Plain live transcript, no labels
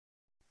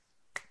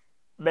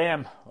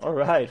Bam! All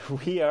right,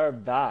 we are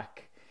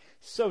back.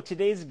 So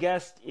today's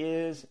guest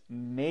is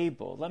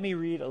Mabel. Let me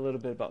read a little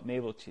bit about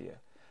Mabel to you.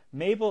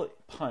 Mabel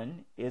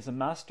Pun is a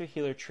master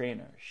healer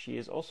trainer. She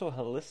is also a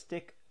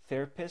holistic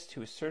therapist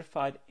who is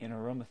certified in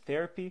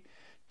aromatherapy,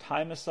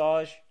 Thai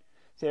massage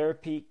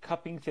therapy,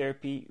 cupping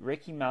therapy,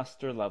 Reiki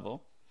master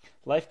level,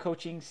 life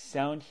coaching,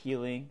 sound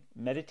healing,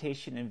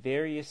 meditation, and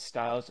various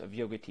styles of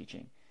yoga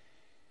teaching.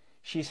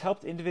 She's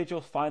helped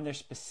individuals find their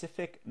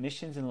specific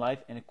missions in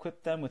life and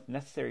equip them with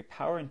necessary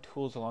power and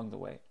tools along the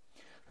way.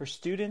 Her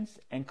students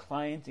and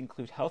clients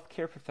include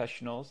healthcare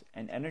professionals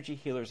and energy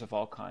healers of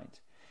all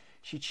kinds.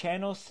 She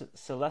channels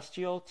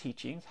celestial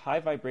teachings, high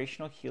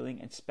vibrational healing,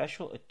 and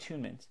special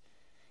attunements,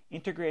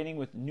 integrating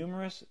with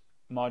numerous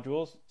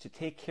modules to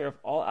take care of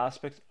all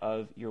aspects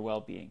of your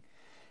well-being,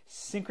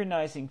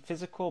 synchronizing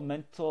physical,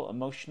 mental,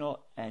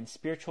 emotional, and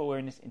spiritual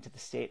awareness into the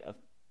state of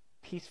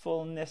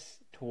peacefulness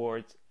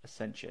towards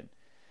ascension.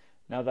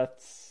 Now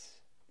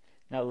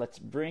let's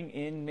bring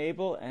in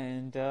Mabel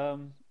and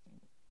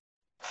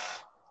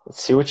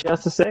let's see what she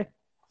has to say.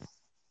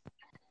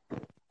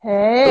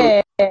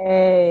 Hey.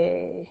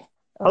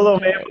 Hello,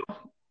 Okay. Mabel.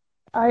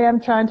 I am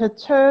trying to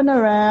turn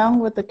around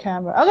with the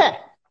camera. Okay.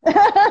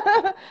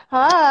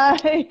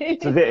 Hi.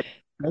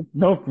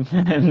 No,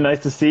 nice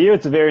to see you.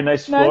 It's a very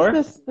nice Nice floor.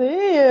 to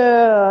see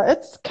you.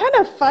 It's kind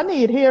of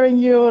funny hearing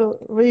you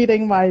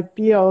reading my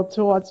bio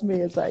towards me.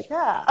 It's like,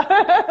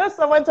 yeah,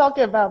 someone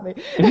talking about me.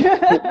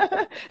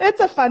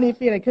 It's a funny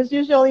feeling because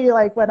usually,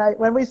 like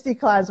when we see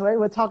clients, right,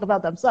 we talk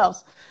about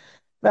themselves.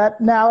 But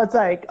now it's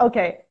like,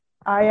 okay,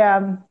 I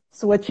am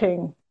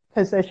switching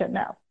position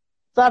now.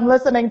 So I'm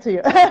listening to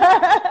you.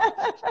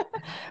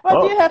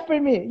 What do you Oh, have for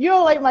me?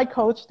 You're like my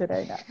coach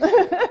today now.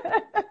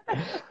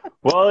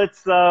 well,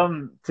 it's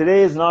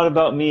today is not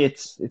about me.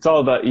 It's all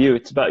about you.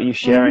 It's about you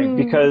sharing Hmm.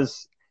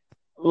 because,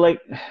 like,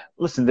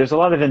 listen, there's a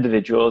lot of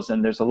individuals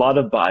and there's a lot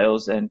of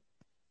bios, and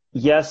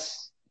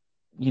yes,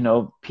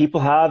 people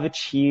have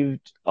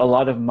achieved a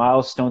lot of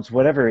milestones,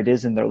 whatever it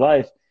is in their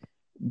life.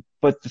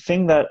 But the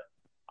thing that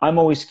I'm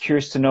always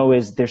curious to know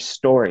is their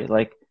story.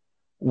 Like,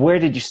 where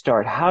did you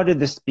start? How did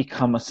this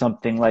become a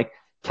something? Like,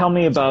 tell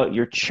me about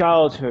your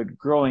childhood,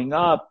 growing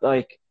up,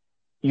 like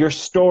your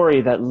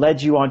story that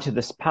led you onto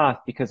this path,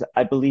 because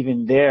I believe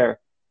in there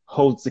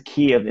holds the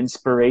key of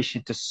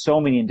inspiration to so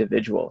many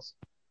individuals.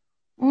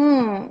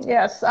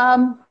 Yes.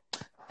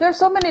 There's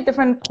so many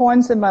different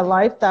points in my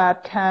life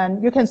that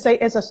you can say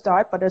it's a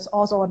start, but it's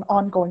also an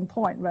ongoing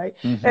point, right?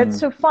 It's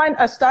Hmm. to find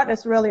a start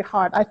is really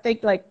hard. I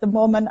think like the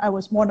moment I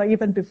was born, or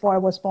even before I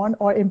was born,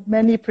 or in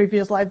many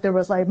previous life, there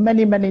was like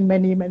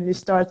many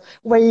starts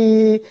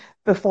way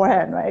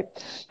beforehand, right?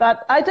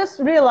 But I just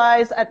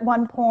realized at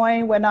one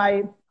point when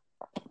I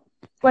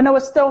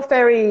was still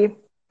very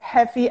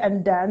heavy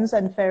and dense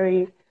and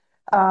very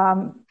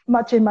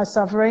much in my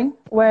suffering,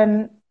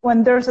 when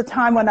there's a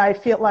time when I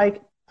feel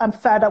like I'm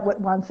fed up with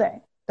one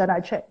thing, then I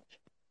change.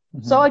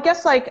 So Hmm. I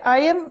guess like I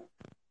am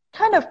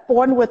kind of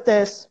born with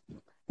this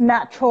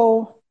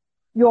natural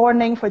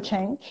yearning for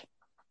change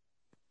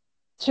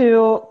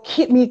to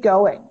keep me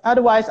going.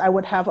 Otherwise, I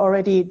would have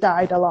already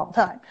died a long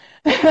time.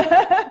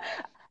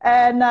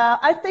 And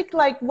I think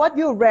like what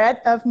you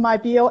read of my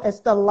bio is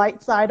the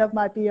light side of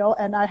my bio,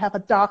 and I have a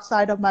dark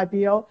side of my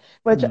bio,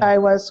 which Hmm. I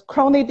was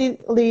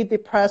chronically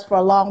depressed for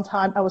a long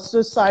time. I was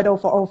suicidal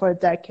for over a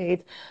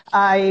decade.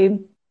 I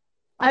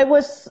I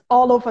was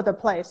all over the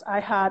place. I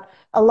had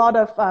a lot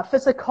of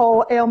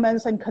physical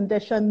ailments and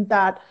conditions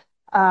that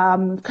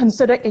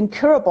considered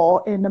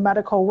incurable in the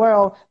medical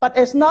world, but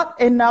it's not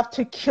enough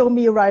to kill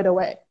me right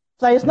away.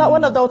 Like it's not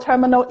one of Hmm. those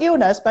terminal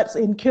illness, but it's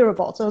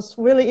incurable. So it's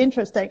really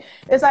interesting.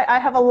 It's like I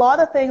have a lot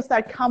of things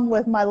that come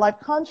with my life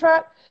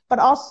contract, but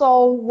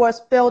also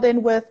was built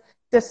in with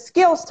the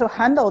skills to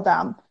handle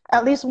them,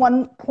 at least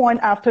one point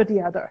after the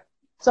other.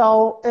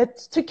 So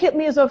it's to keep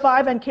me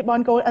survive and keep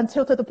on going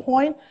until to the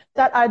point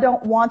that I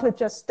don't want to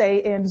just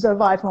stay in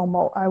survival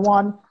mode. I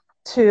want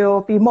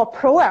to be more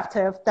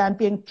proactive than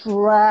being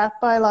dragged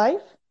by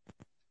life.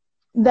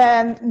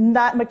 Then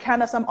that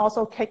mechanism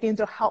also kick in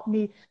to help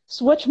me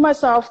switch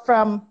myself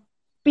from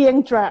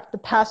being dragged, the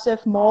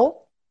passive mode,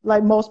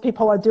 like most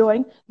people are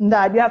doing,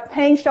 that you have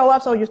pain show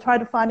up, so you try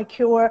to find a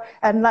cure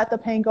and let the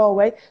pain go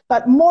away.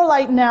 But more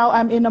like now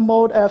I'm in a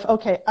mode of,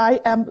 okay, I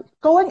am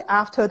going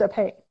after the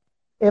pain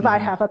if I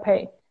Hmm. have a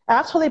pain.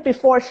 Actually,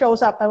 before it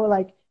shows up, I was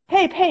like,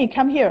 hey, pain,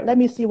 come here. Let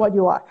me see what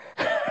you are.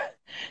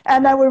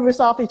 And then we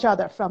resolve each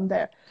other from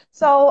there.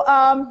 So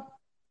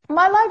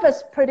my life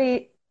is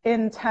pretty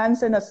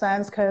intense in a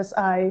sense because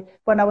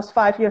when I was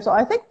 5 years old,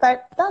 I think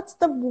that's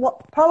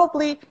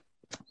probably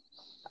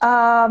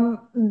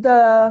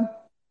the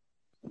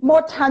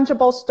more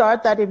tangible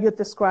start that if you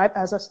describe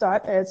as a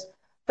start is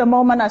the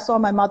moment I saw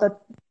my mother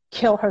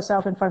kill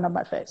herself in front of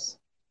my face,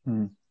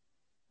 Hmm.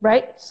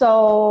 right?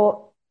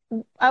 So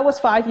I was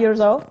 5 years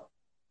old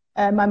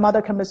and my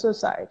mother committed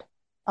suicide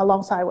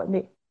alongside with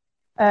me.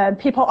 And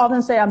people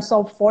often say I'm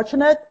so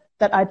fortunate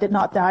that I did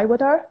not die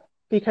with her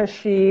because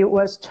she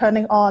was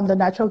turning on the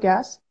natural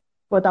gas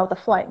without the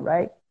flame,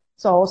 right?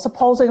 So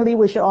supposedly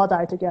we should all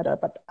die together,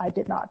 but I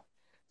did not.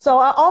 So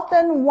I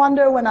often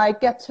wonder when I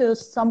get to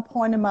some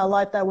point in my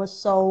life that was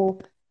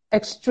so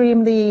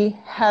extremely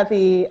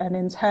heavy and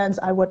intense,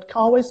 I would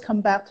always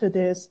come back to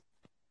this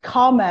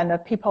comment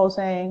of people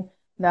saying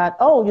that,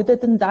 oh, you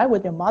didn't die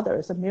with your mother.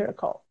 It's a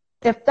miracle.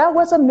 If that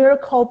was a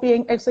miracle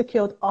being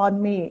executed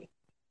on me,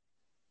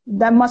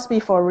 that must be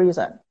for a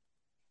reason,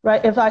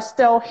 right? If I'm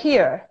still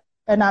here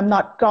and I'm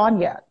not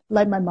gone yet,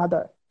 like my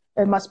mother,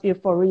 it must be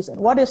for a reason.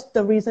 What is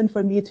the reason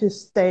for me to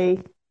stay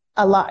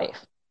alive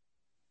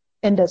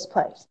in this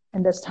place,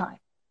 in this time?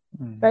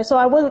 Right? So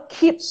I will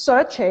keep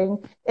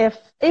searching if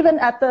even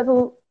at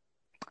the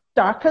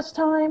darkest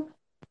time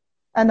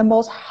and the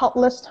most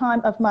helpless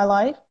time of my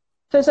life,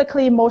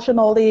 physically,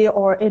 emotionally,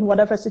 or in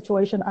whatever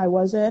situation I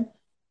was in,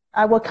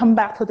 I will come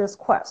back to this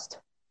quest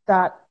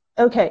that,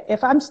 okay,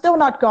 if I'm still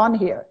not gone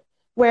here,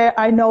 where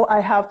I know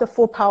I have the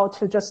full power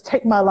to just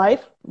take my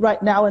life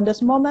right now in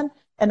this moment,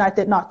 and I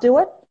did not do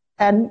it,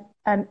 and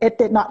it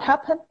did not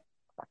happen.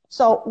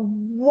 So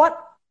what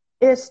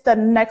is the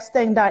next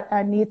thing that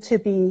I need to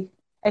be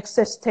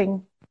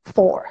existing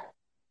for?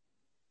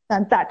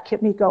 And that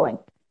kept me going.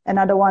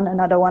 Another one,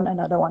 another one,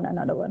 another one,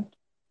 another one.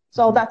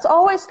 So that's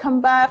always come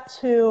back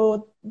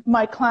to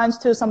my clients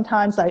too.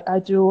 Sometimes I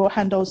do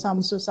handle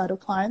some suicidal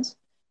clients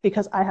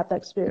because I have the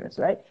experience,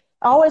 right?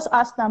 I always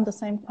ask them the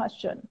same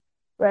question,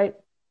 right?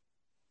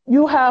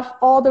 You have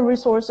all the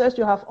resources,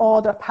 you have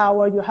all the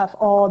power, you have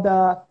all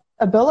the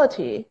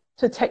ability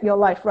to take your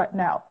life right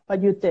now,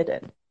 but you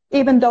didn't,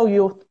 even though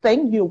you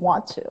think you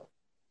want to.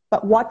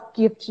 But what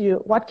keeps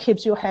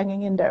you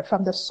hanging in there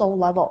from the soul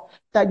level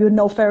that you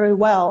know very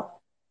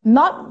well?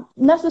 Not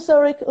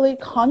necessarily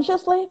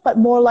consciously, but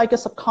more like a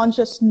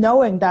subconscious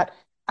knowing that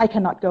I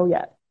cannot go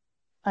yet.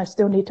 I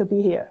still need to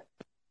be here.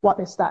 What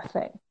is that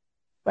thing,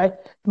 right?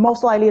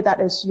 Most likely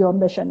that is your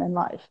mission in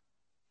life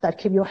that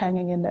keep you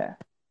hanging in there.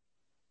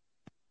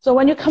 So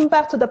when you come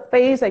back to the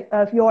basic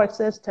of your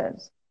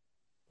existence,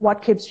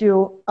 what keeps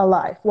you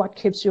alive? What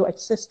keeps you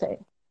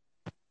existing?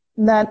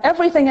 Then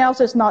everything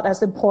else is not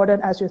as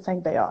important as you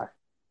think they are.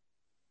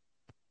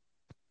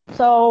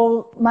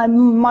 So my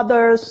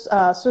mother's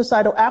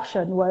suicidal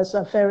action was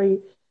a very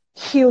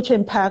huge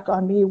impact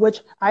on me,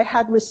 which I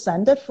had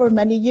resented for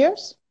many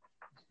years.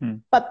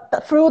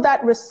 But through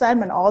that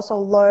resentment, I also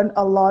learned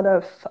a lot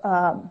of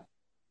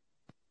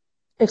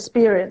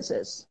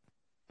experiences,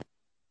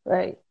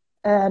 right?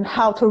 And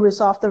how to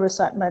resolve the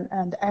resentment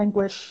and the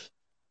anguish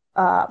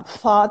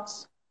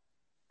thoughts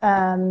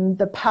and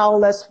the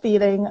powerless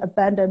feeling,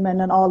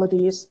 abandonment, and all of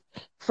these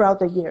throughout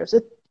the years.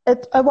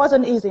 It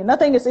wasn't easy.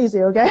 Nothing is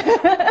easy, okay?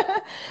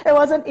 It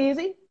wasn't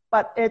easy,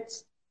 but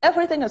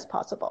everything is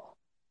possible.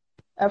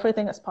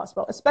 Everything is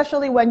possible,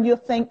 especially when you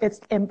think it's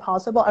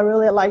impossible. I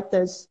really like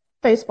this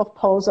Facebook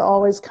post that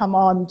always come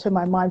on to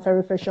my mind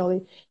very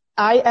visually.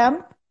 I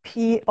am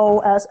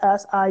possible,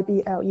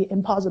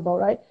 impossible,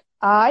 right?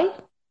 I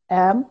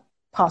am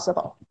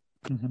possible.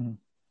 Mm-hmm.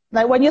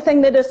 Like when you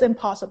think that it's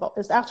impossible,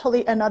 it's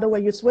actually another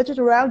way. You switch it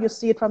around, you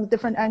see it from a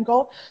different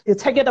angle, you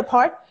take it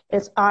apart,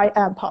 it's I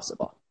am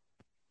possible.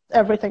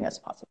 Everything is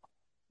possible.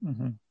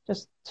 Mm-hmm.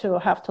 Just to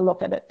have to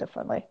look at it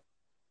differently.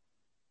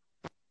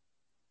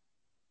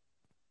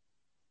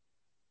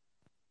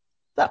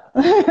 So,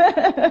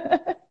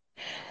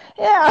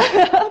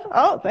 yeah.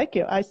 Oh, thank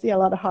you. I see a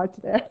lot of hearts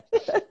there.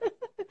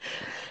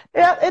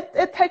 Yeah,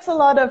 it takes a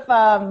lot of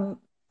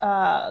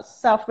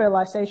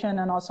self-realization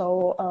and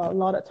also a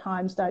lot of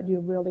times that you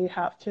really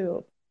have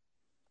to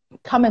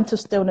come into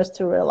stillness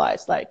to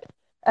realize, like,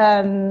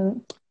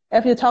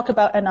 if you talk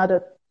about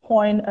another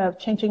point of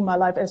changing my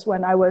life is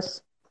when I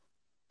was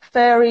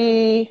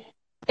very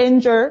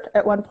injured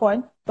at one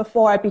point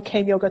before I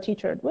became yoga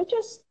teacher, which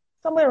is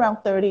somewhere around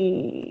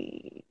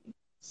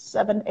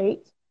 37,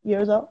 8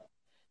 years old.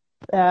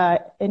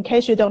 In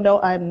case you don't know,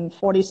 I'm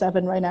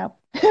 47 right now.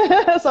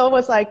 So it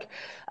was like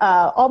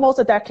almost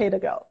a decade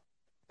ago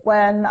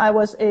when I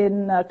was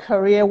in a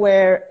career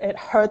where it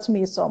hurts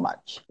me so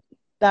much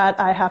that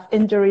I have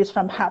injuries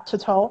from head to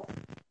toe.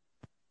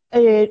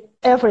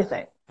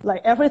 Everything.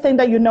 Like everything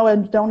that you know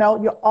and don't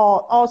know,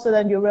 all of a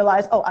sudden you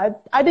realize, oh,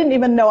 I didn't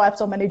even know I have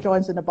so many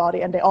joints in the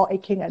body and they're all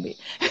aching at me.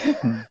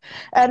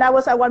 And I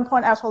was at one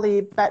point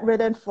actually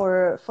bedridden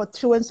for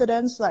 2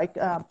 incidents, like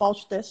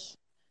bulge disc.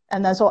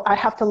 And then so I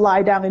have to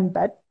lie down in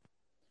bed.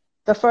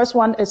 The first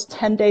one is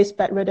 10 days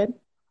bedridden.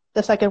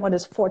 The second one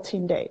is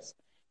 14 days.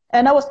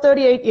 And I was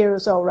 38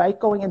 years old, right?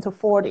 Going into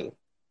 40.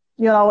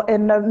 You know,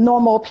 in the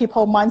normal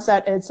people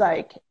mindset, it's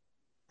like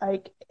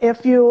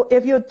if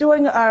you're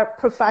doing a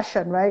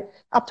profession, right,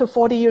 up to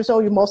 40 years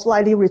old, you most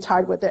likely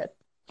retired with it.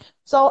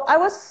 So I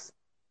was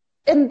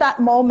in that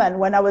moment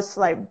when I was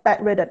like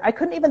bedridden. I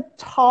couldn't even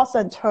toss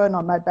and turn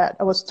on my bed.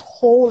 I was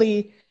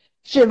totally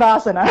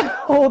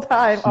Shavasana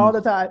all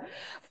the time.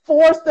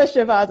 Forced the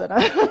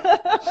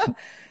Shavasana.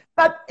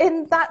 But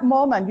in that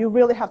moment, you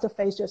really have to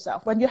face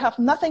yourself. When you have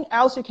nothing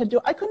else you can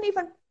do, I couldn't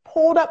even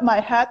pull up my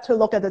head to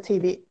look at the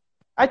TV.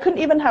 I couldn't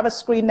even have a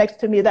screen next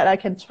to me that I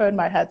can turn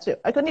my head to.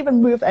 I couldn't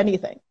even move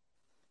anything.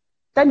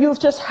 Then you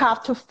just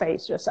have to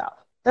face yourself.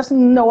 There's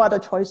no other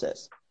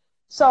choices.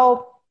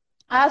 So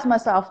I asked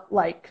myself,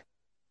 like,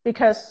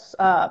 because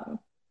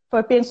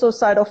for being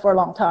suicidal for a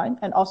long time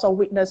and also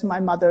witnessed my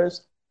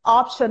mother's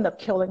option of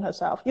killing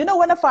herself. You know,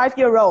 when a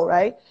 5-year-old,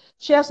 right,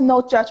 she has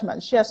no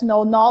judgment. She has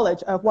no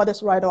knowledge of what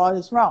is right or what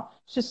is wrong.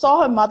 She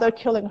saw her mother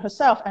killing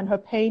herself and her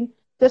pain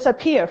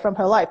disappear from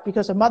her life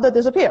because her mother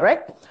disappeared,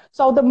 right?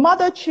 So the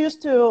mother chose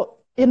to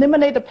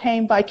eliminate the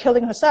pain by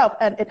killing herself,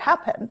 and it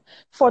happened.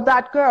 For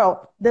that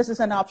girl, this is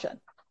an option.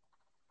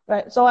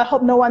 Right. So I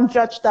hope no one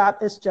judged that.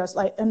 It's just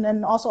like, and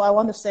then also I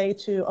want to say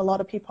to a lot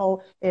of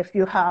people, if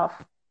you have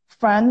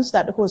friends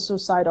that who are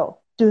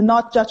suicidal, do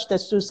not judge the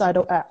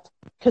suicidal act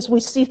because we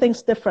see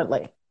things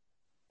differently.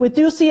 We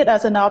do see it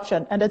as an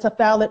option, and it's a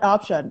valid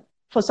option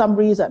for some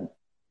reason.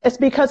 It's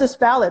because it's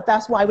valid.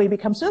 That's why we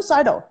become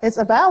suicidal. It's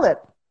a valid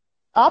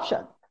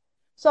option.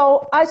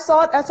 So I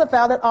saw it as a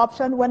valid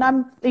option when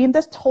I'm in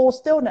this total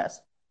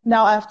stillness.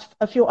 Now I have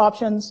a few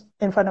options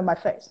in front of my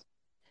face.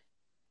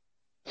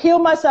 Heal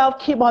myself,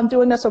 keep on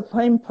doing the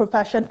supreme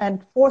profession,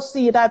 and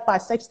foresee that by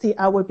 60,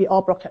 I will be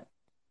all broken.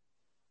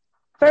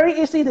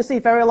 Very easy to see,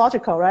 very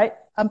logical, right?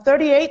 I'm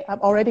 38, I'm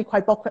already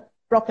quite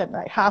broken,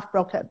 like half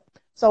broken.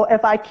 So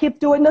if I keep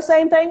doing the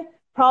same thing,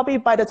 probably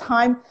by the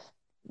time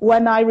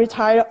when I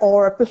retire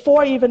or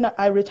before even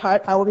I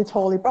retire, I will be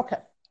totally broken.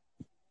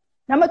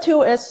 Number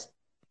 2 is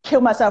kill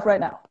myself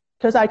right now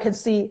because I can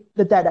see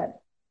the dead end.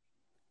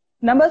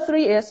 Number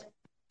 3 is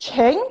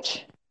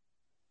change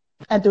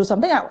and do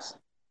something else.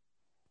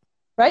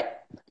 Right?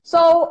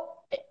 So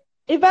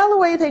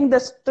evaluating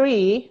this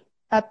 3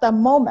 at the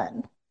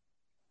moment,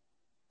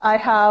 I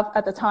have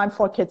at the time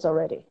 4 kids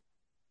already.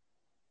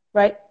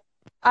 Right?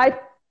 I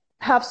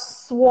have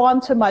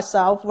sworn to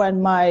myself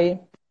when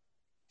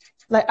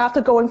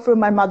after going through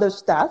my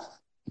mother's death,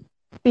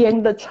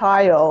 being the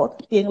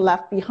child, being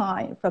left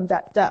behind from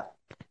that death.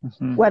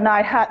 Mm-hmm. When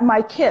I had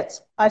my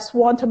kids, I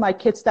swore to my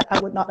kids that I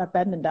would not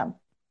abandon them,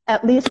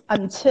 at least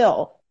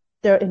until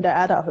they're in their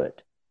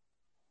adulthood.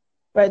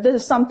 Right?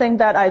 This is something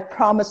that I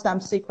promised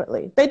them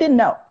secretly. They didn't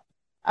know.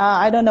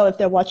 I don't know if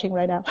they're watching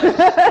right now.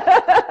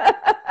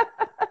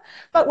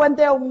 But when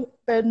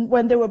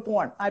they were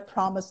born, I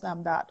promised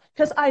them that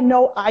because I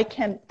know I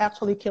can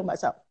actually kill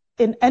myself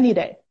in any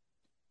day,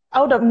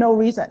 out of no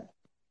reason.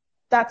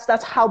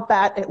 That's how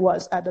bad it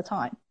was at the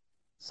time.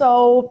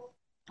 So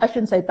I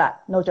shouldn't say bad,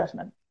 no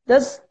judgment.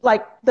 That's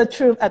like the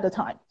truth at the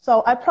time.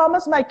 So I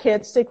promised my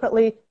kids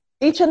secretly,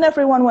 each and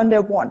every one when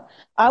they're born,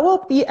 I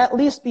will at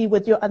least be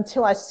with you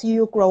until I see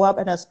you grow up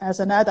and as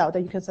an adult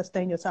that you can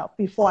sustain yourself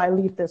before I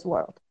leave this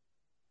world.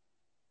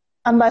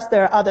 Unless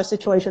there are other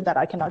situations that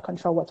I cannot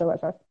control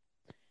whatsoever.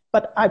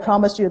 But I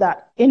promise you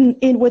that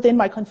within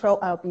my control,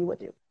 I'll be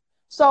with you.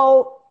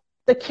 So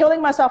the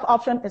killing myself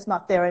option is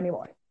not there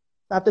anymore.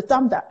 I have to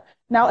dump that.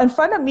 Now in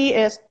front of me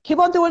is keep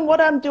on doing what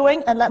I'm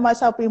doing and let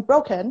myself be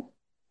broken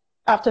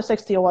after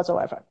 60 or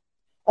whatsoever,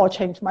 or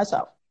change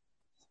myself.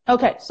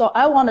 Okay, so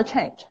I want to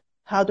change.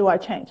 How do I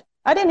change?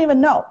 I didn't even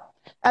know.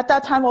 At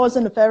that time, I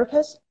wasn't a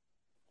therapist.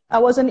 I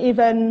wasn't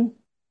even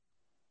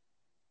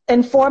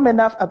informed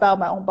enough about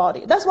my own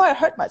body. That's why I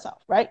hurt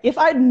myself, right? If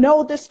I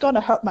know this is going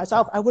to hurt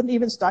myself, I wouldn't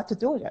even start to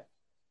doing it,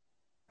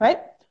 right?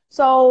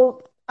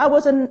 So I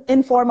wasn't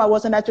informed, I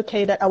wasn't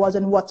educated, I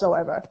wasn't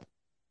whatsoever.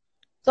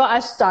 So I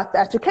start the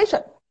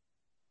education,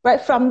 right?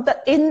 From the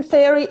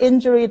very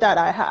injury that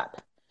I had.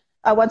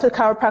 I went to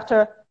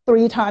chiropractor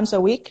 3 times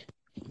a week,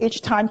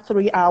 each time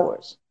 3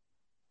 hours.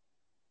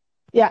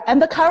 Yeah,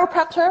 and the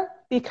chiropractor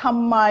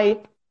become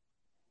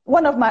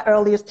one of my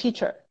earliest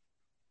teacher.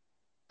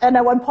 And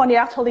at one point, he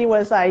actually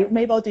was like,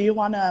 Mabel, do you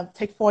want to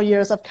take 4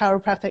 years of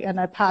chiropractic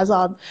and I pass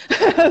on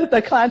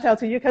the clientele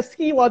to you? Because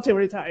he wants to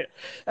retire.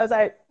 I was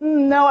like,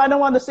 no, I don't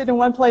want to sit in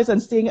one place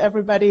and seeing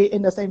everybody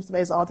in the same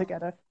space all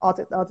together all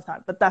the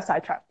time. But that's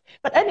sidetracked.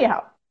 But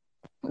anyhow,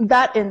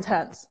 that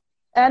intense.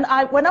 And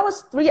when I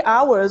was 3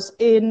 hours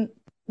in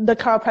the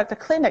chiropractic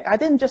clinic, I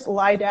didn't just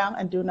lie down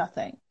and do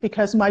nothing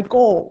because my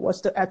goal was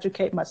to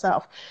educate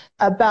myself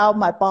about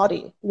my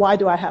body. Why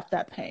do I have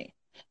that pain?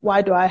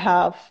 Why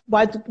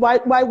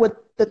would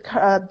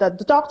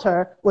the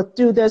doctor would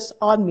do this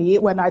on me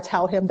when I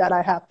tell him that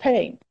I have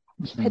pain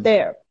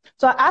there?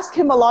 So I asked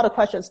him a lot of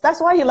questions. That's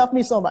why he loved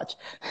me so much.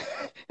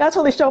 He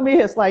actually showed me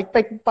his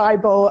big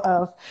Bible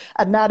of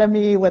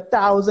anatomy with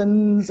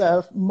thousands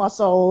of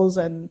muscles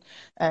and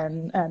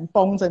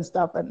bones and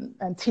stuff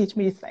and teach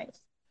me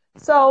things.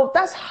 So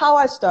that's how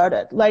I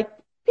started.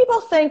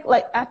 People think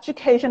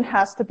education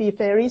has to be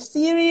very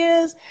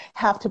serious,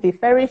 have to be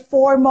very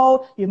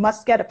formal. You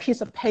must get a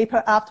piece of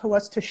paper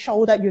afterwards to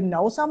show that you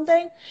know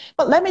something.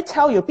 But let me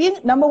tell you,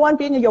 number one,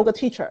 being a yoga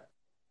teacher,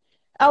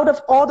 out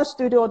of all the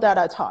studio that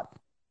I taught,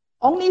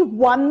 only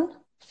one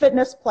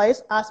fitness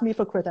place asked me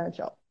for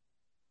credential.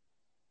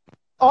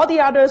 All the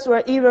others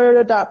were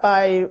either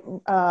by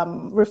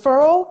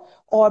referral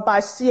or by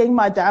seeing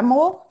my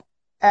demo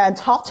and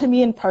talk to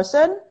me in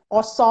person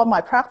or saw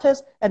my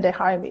practice and they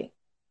hire me.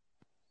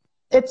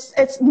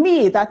 It's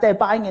me that they're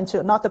buying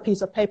into, not the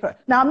piece of paper.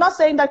 Now, I'm not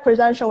saying that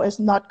credential is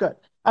not good.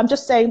 I'm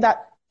just saying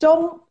that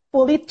don't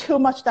believe too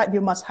much that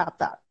you must have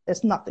that.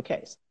 It's not the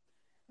case.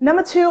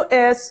 Number two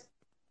is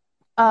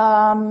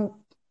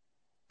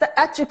the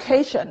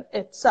education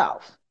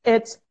itself.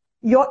 It's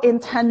your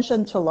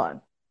intention to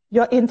learn,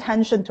 your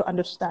intention to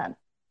understand.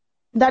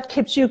 That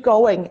keeps you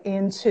going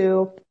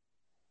into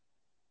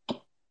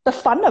the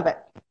fun of it,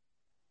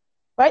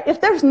 right?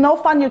 If there's no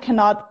fun, you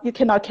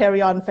cannot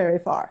carry on very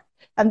far.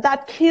 And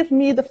that keeps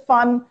me the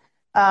fun,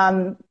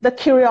 the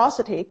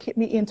curiosity, keep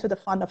me into the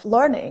fun of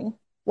learning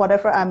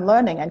whatever I'm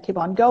learning and keep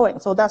on going.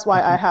 So that's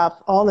why I have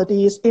all of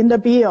these in the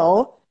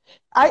bio.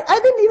 I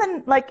didn't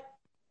even like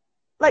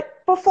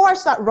before I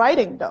start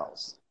writing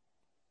those,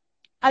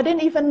 I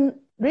didn't even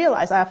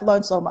realize I have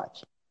learned so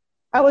much.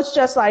 I was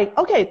just like,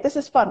 okay, this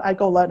is fun, I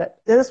go learn it.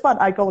 This is fun,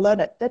 I go learn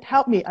it. That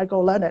helped me, I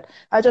go learn it.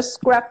 I just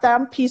grab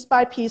them piece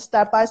by piece,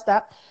 step by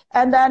step.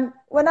 And then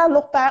when I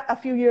look back a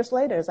few years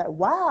later, it's like,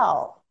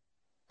 wow,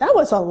 that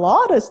was a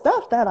lot of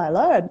stuff that I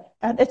learned.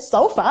 And it's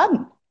so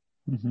fun.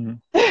 Mm-hmm.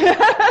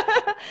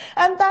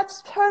 And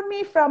that's turned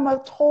me from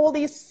a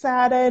totally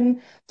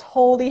saddened,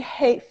 totally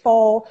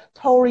hateful,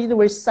 totally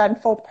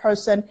resentful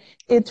person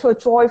into a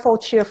joyful,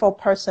 cheerful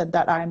person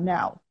that I am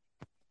now.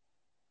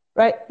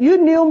 Right? You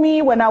knew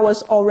me when I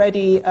was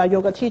already a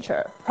yoga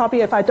teacher.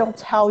 Probably if I don't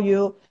tell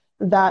you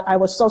that I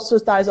was so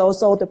suicidal,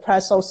 so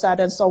depressed, so sad,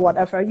 and so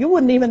whatever, you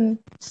wouldn't even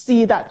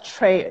see that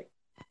trait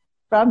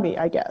from me,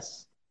 I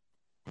guess.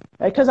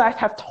 Right? Because I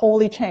have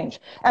totally changed.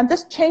 And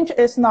this change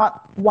is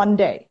not one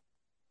day.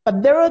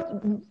 But there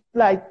are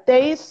like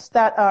days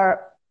that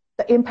are,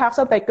 the impacts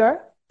are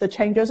bigger, the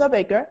changes are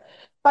bigger,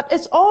 but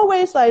it's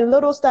always like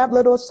little step,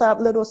 little step,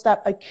 little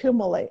step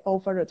accumulate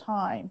over the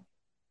time.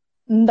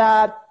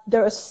 That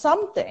there is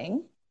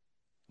something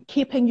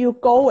keeping you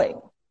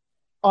going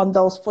on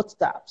those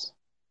footsteps.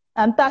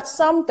 And that's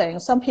something,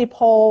 some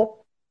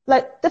people,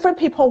 like different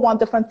people want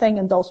different things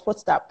in those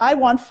footsteps. I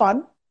want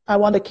fun. I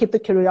want to keep the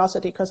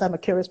curiosity because I'm a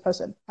curious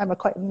person. I'm a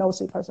quite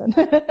nosy person.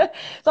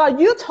 So I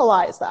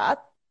utilize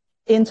that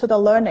into the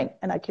learning,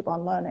 and I keep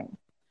on learning.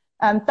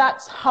 And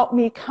that's helped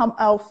me come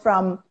out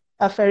from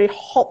a very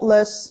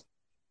hopeless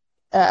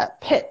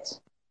pit,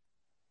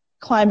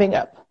 climbing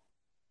up.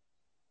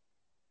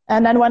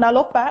 And then when I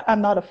look back,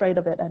 I'm not afraid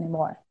of it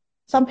anymore.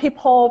 Some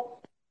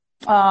people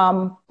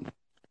ask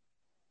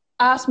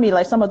me,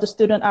 like some of the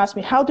students ask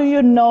me, how do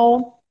you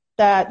know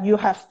that you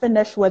have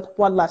finished with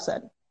one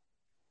lesson?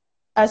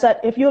 I said,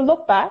 if you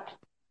look back,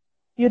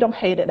 you don't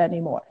hate it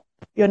anymore.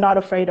 You're not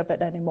afraid of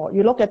it anymore.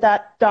 You look at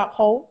that dark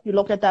hole, you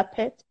look at that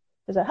pit,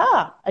 you say,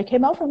 I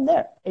came out from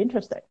there.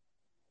 Interesting.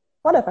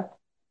 Whatever.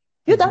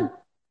 You're done.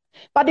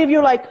 But if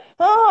you're like,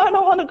 I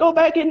don't want to go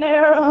back in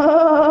there,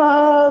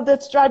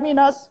 that's driving me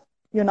nuts,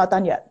 you're not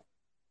done yet.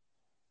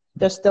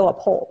 There's still a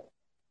pole.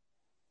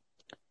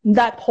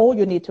 That pole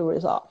you need to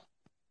resolve.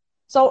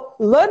 So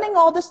learning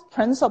all this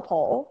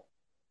principle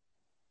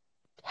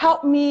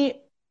helped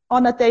me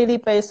on a daily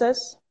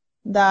basis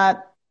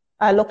that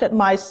I look at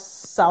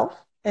myself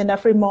in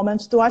every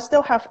moment. Do I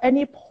still have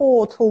any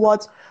pull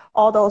towards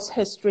all those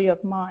history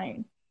of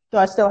mine? Do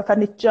I still have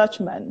any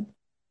judgment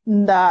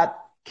that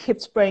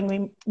keeps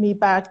bringing me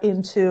back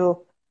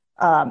into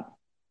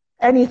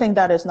anything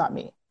that is not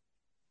me?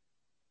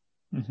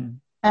 Mm-hmm.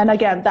 And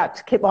again,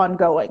 that keep on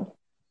going.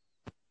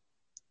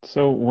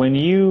 So when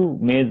you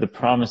made the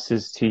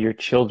promises to your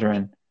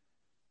children,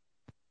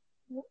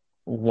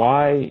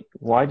 why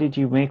did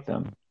you make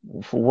them?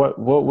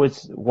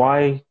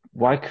 Why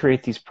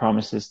create these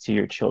promises to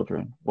your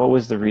children? What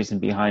was the reason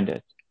behind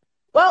it?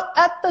 Well,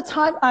 at the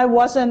time, I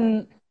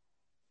wasn't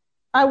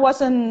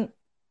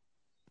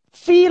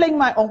feeling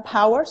my own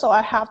power, so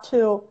I have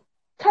to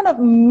kind of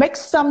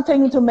mix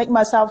something to make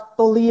myself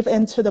believe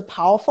into the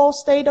powerful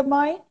state of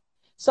mind.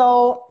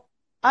 So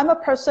I'm a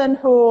person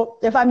who,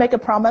 if I make a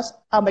promise,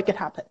 I'll make it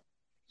happen.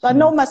 So I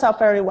know myself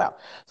very well.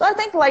 So I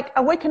think like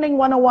Awakening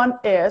 101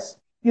 is,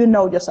 you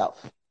know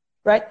yourself,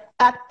 right?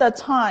 At the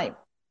time,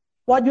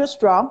 what you're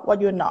strong,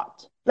 what you're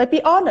not. Like,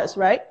 be honest,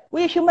 right?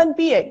 We're a human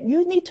being.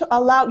 You need to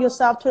allow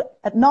yourself to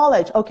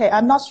acknowledge, okay,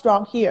 I'm not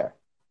strong here.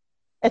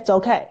 It's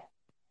okay.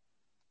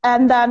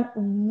 And then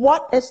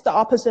what is the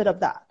opposite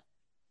of that?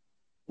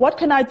 What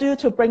can I do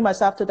to bring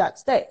myself to that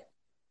state?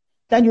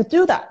 Then you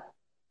do that.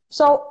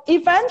 So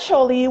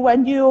eventually,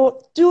 when you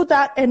do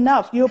that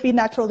enough, you'll be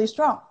naturally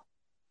strong.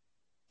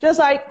 Just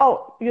like,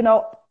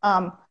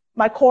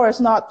 my core is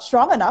not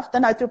strong enough,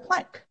 then I do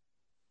plank.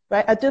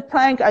 Right? I do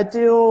plank, I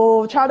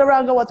do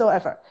chaturanga,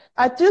 whatsoever.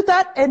 I do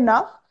that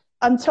enough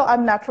until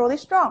I'm naturally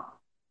strong.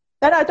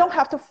 Then I don't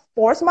have to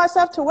force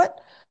myself to it.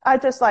 I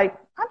just I'm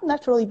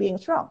naturally being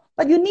strong.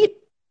 But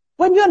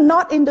when you're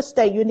not in the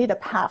state, you need a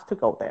path to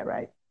go there,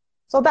 right?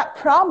 So that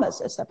promise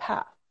is the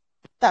path.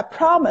 That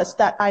promise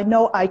that I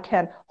know I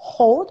can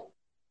hold,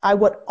 I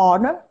would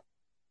honor,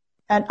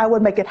 and I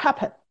would make it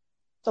happen.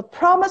 So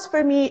promise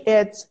for me,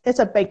 it's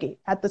a biggie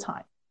at the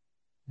time.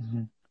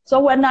 Mm-hmm. So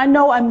when I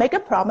know I make a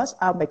promise,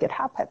 I'll make it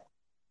happen.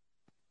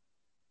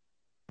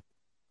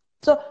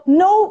 So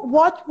know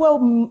what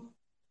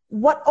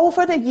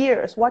over the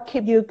years, what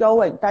keep you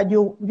going that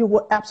you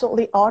would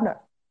absolutely honor.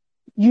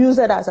 Use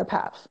it as a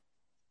path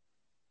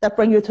that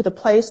bring you to the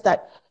place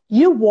that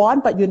you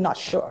want, but you're not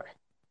sure.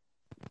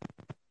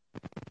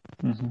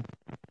 Mm-hmm.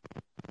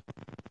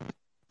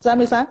 Does that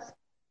make sense?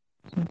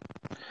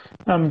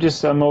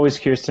 I'm always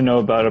curious to know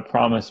about a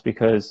promise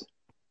because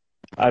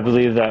I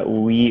believe that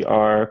we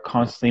are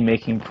constantly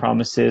making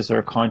promises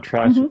or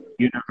contracts with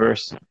the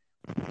universe,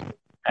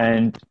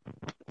 and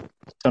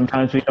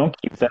sometimes we don't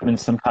keep them and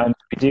sometimes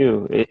we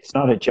do. It's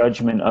not a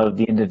judgment of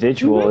the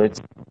individual,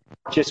 it's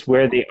just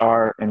where they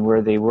are and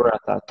where they were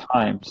at that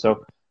time.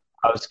 So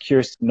I was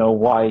curious to know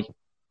why.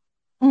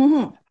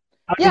 How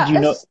did Yeah, you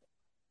know?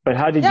 But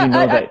how did you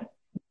know that?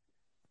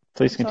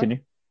 Please continue.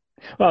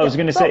 Well, I was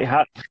going to say,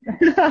 how,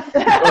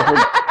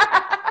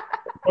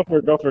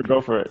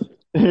 go for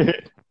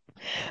it.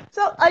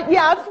 So,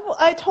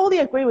 I totally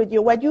agree with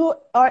you. When you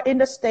are in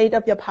the state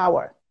of your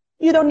power,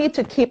 you don't need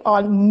to keep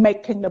on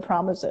making the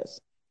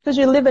promises because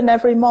you live in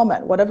every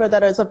moment. Whatever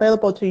that is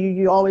available to you,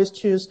 you always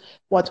choose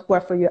what's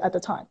worth for you at the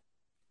time.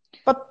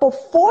 But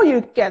before you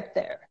get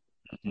there,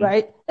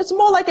 right, it's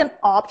more like an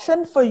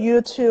option for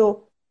you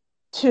to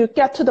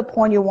get to the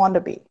point you want to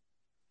be.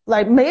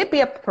 Like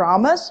maybe a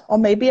promise or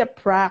maybe a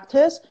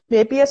practice,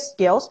 maybe a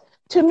skills.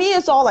 To me,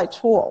 it's all like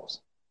tools.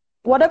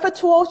 Whatever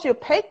tools you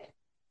pick,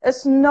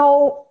 it's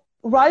no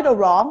right or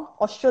wrong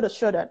or should or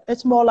shouldn't.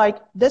 It's more like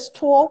this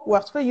tool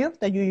works for you,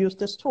 then you use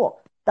this tool.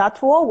 That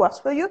tool works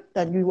for you,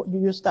 then you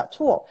use that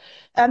tool.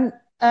 And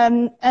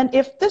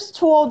if this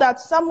tool that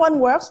someone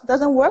works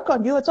doesn't work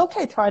on you, it's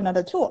okay, try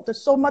another tool.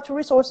 There's so much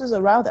resources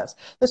around us.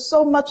 There's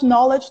so much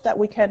knowledge that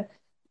we can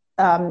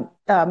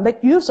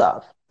make use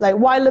of. Like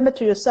why limit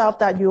to yourself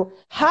that you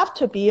have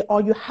to be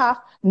or you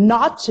have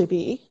not to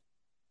be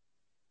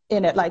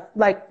in it?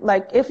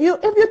 Like if you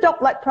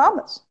don't like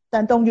promise,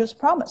 then don't use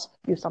promise.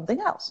 Use something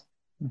else.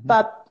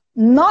 But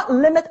not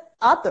limit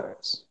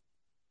others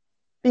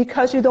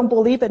because you don't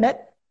believe in it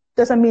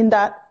doesn't mean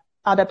that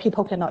other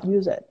people cannot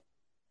use it.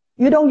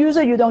 You don't use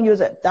it, you don't use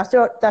it. That's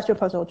your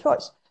personal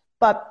choice.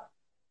 But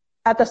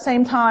at the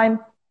same time,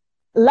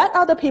 let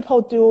other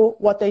people do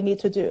what they need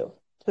to do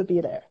to be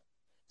there.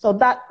 So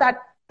that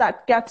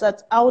gets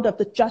us out of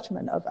the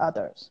judgment of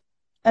others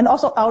and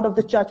also out of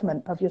the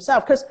judgment of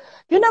yourself. Because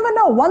you never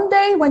know. One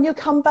day when you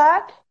come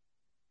back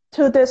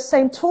to this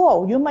same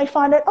tool, you might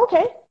find it,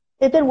 okay,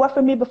 it didn't work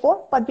for me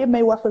before, but it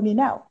may work for me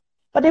now.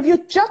 But if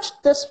you judge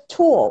this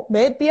tool,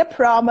 may it be a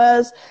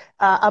promise,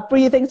 a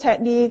breathing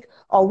technique,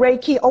 or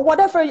Reiki, or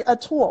whatever a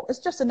tool, it's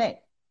just a name.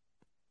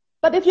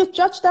 But if you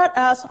judge that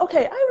as,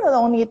 okay, I really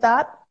don't need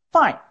that,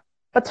 fine.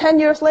 But 10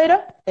 years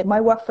later, it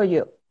might work for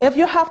you. If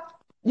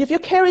you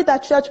carry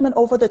that judgment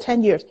over the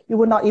 10 years, you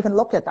will not even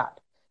look at that.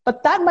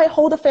 But that might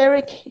hold a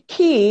very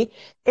key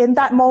in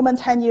that moment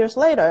 10 years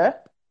later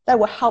that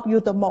will help you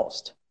the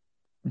most.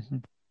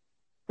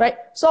 Right?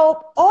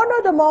 So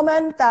honor the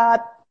moment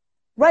that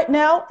right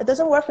now it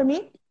doesn't work for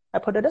me. I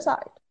put it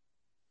aside.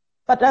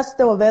 But that's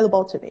still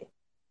available to me.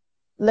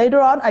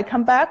 Later on, I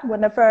come back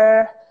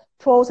whenever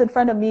tools in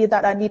front of me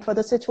that I need for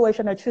the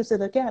situation, I choose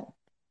it again.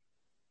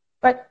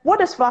 Right?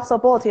 What is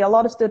flexibility? A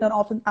lot of students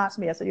often ask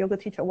me as a yoga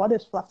teacher, what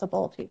is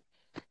flexibility?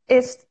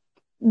 It's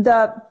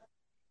the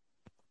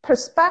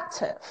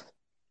perspective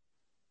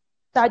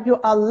that you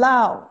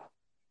allow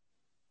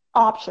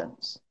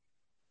options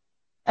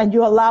and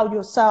you allow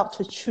yourself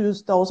to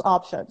choose those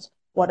options,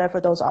 whatever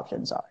those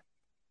options are.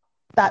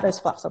 That is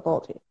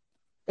flexibility.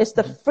 It's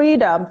the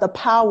freedom, the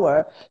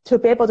power to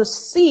be able to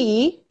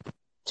see,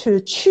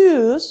 to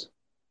choose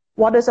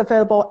what is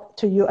available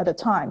to you at a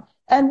time.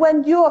 And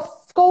when you're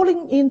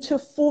going into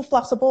full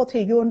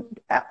flexibility, you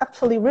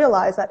actually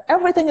realize that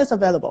everything is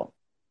available.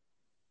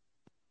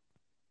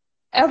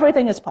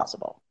 Everything is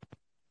possible.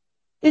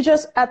 You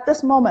just, at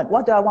this moment,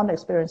 what do I want to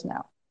experience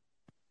now?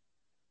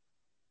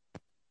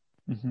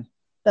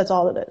 That's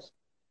all it is.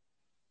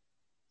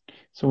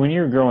 So when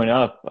you were growing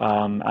up,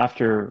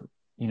 after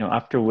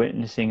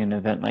witnessing an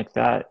event like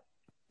that,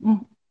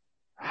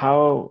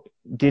 how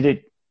did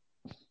it,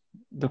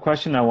 the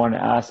question I want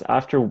to ask,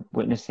 after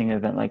witnessing an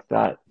event like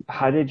that,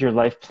 how did your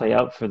life play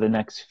out for the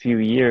next few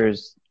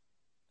years?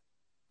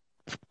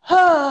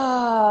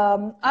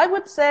 I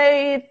would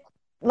say,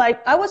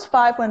 like, I was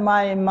 5 when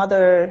my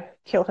mother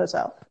killed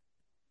herself.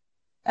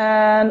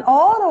 And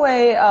all the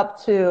way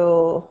up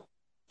to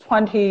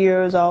 20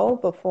 years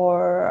old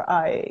before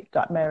I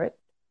got married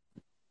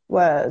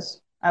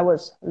I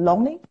was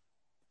lonely,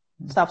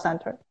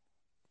 self-centered,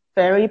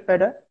 very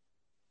bitter,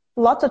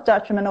 lots of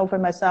judgment over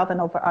myself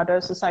and over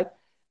others. It's like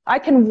I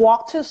can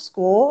walk to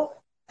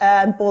school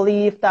and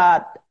believe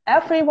that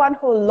everyone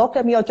who look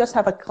at me or just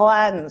have a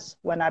glance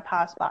when I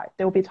pass by,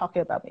 they will be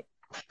talking about me,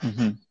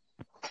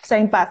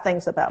 saying bad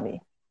things about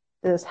me.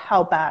 This is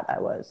how bad I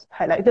was.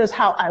 This is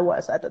how I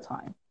was at the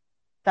time.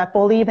 That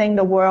believing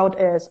the world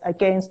is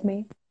against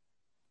me,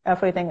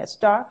 everything is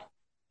dark,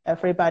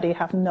 everybody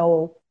have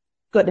no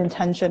good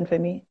intention for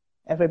me,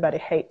 everybody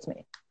hates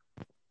me.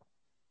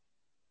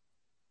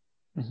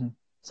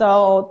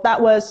 So that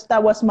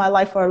was my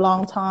life for a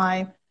long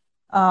time.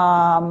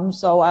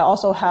 So I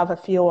also have a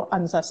few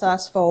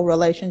unsuccessful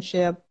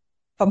relationships,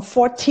 from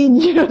 14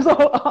 years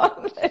old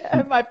on.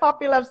 And my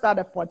puppy love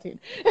started at 14.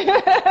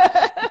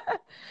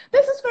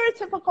 This is very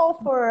typical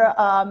for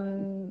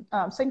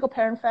single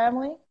parent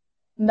family,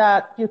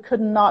 that you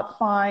could not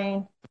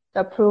find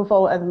the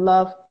approval and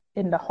love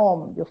in the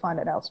home. You find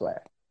it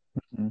elsewhere.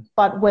 Mm-hmm.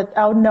 But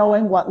without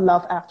knowing what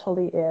love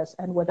actually is,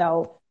 and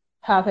without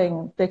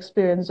having the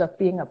experience of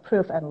being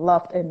approved and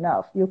loved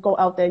enough, you go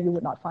out there, you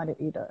would not find it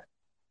either,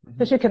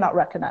 because you cannot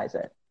recognize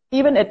it.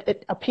 Even if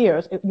it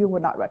appears, you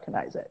would not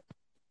recognize it.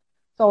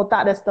 So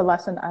that is the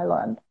lesson I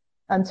learned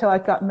until I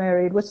got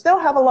married. We still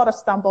have a lot of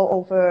stumble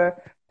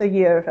over the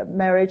years of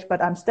marriage,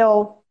 but I'm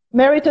still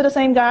married to the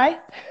same guy.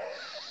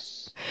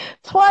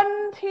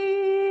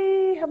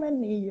 20, how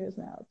many years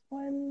now?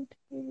 20,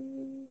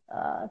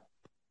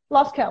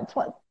 lost count.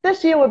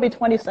 This year will be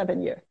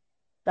 27 years,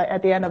 like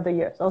at the end of the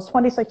year. So it's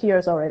 26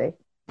 years already.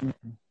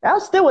 Mm-hmm. I'm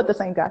still with the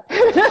same guy.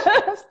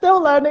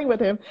 Still learning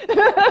with him.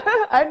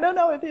 I don't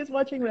know if he's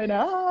watching right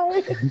now.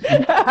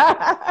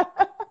 Hi.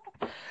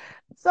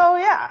 So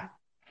yeah.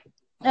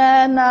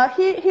 And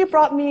he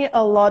brought me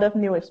a lot of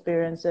new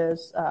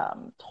experiences,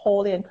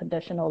 totally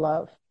unconditional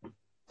love.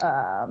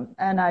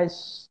 And I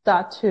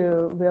start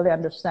to really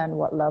understand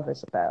what love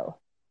is about.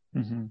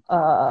 Mm-hmm.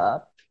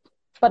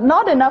 But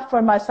not enough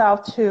for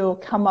myself to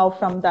come out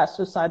from that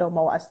suicidal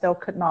mode. I still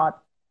could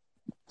not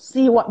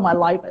see what my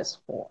life is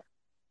for.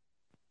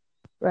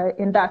 Right?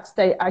 In that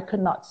state, I could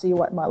not see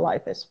what my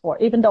life is for,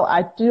 even though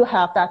I do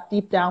have that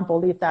deep down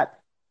belief that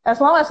as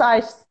long as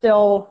I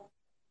still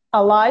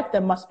alive,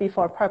 there must be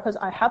for a purpose.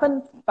 I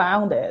haven't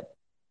found it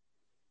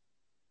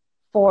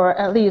for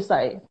at least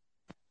like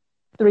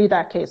 3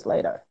 decades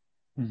later,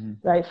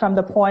 right? From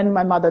the point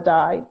my mother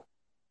died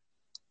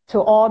to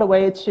all the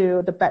way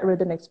to the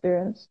bedridden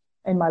experience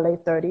in my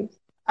late 30s,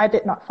 I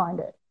did not find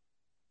it.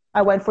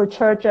 I went through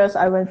churches.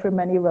 I went through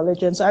many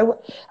religions. I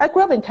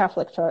grew up in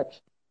Catholic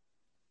church.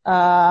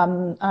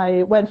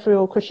 I went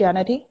through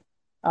Christianity,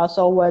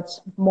 also with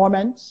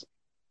Mormons.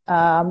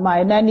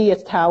 My nanny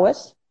is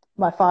Taoist.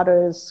 My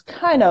father is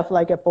kind of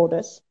like a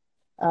Buddhist.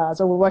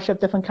 So we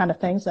worship different kind of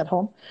things at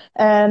home.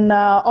 And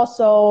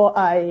also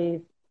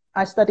I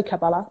studied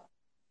Kabbalah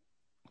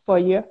for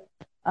a year.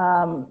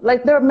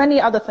 Like there are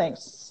many other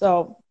things.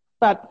 So,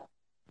 but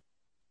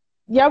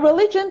yeah,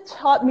 religion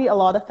taught me a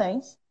lot of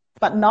things,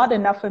 but not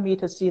enough for me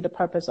to see the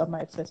purpose of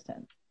my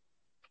existence.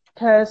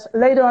 Because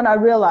later on I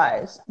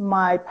realized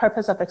my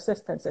purpose of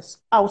existence is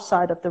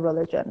outside of the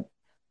religion.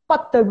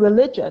 But the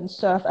religion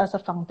serves as a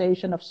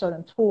foundation of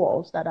certain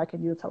tools that I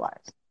can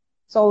utilize.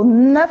 So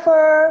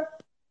never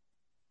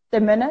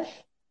diminish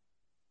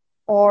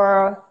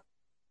or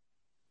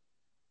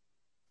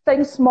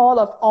think small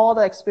of all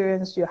the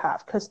experience you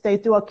have, because they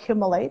do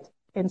accumulate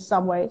in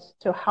some ways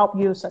to help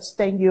you,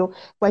 sustain you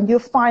when you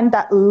find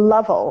that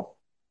level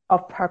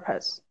of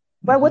purpose.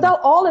 But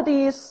without all of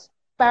these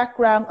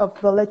background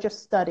of religious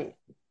study,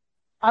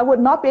 I would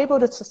not be able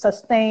to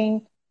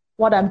sustain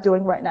what I'm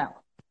doing right now.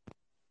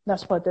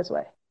 Let's put it this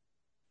way.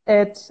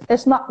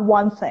 It's not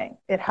one thing.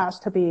 It has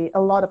to be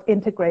a lot of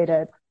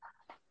integrated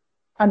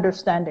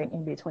understanding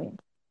in between.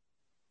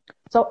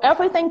 So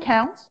everything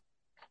counts,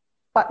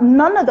 but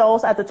none of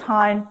those at the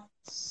time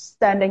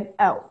standing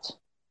out.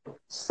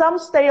 Some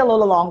stay a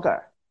little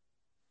longer,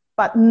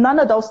 but none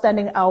of those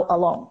standing out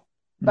alone.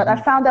 But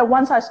I found that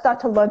once I start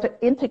to learn to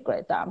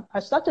integrate them, I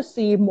start to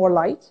see more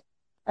light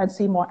and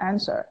see more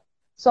answer.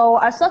 So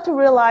I start to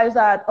realize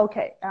that,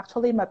 okay,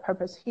 actually my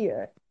purpose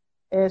here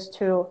is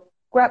to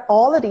grab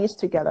all of these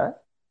together,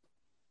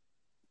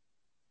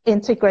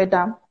 integrate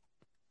them,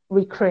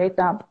 recreate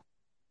them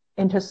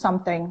into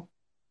something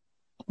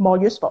more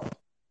useful.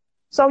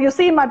 So you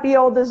see my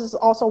BO, this is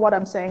also what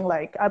I'm saying,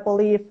 like, I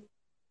believe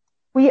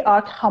we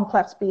are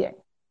complex beings.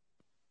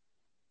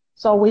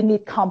 So we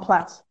need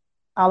complex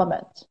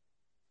elements.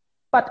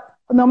 But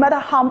no matter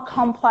how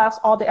complex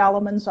all the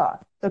elements are,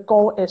 the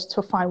goal is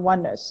to find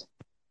oneness.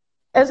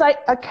 It's like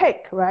a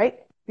cake, right?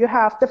 You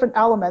have different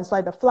elements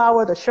like the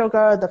flour, the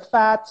sugar, the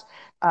fat,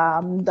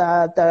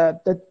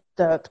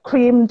 the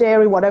cream,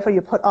 dairy, whatever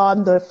you put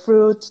on, the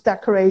fruits,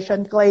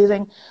 decoration,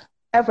 glazing,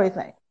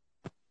 everything.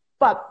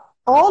 But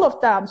all of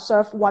them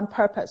serve one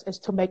purpose, is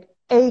to make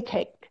a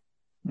cake.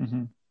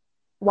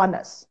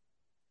 Oneness.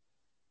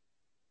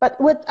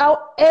 But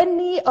without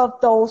any of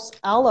those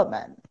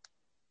elements,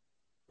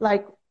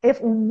 like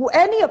if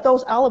any of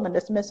those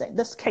elements is missing,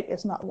 this cake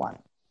is not one.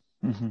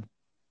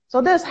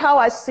 So this is how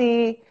I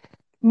see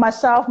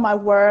myself, my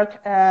work,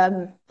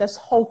 and this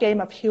whole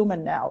game of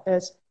human now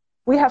is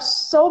we have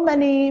so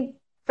many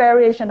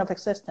variation of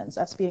existence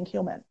as being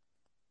human,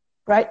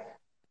 right?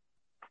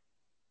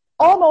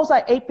 Almost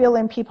like 8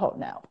 billion people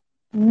now.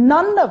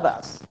 None of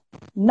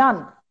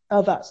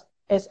us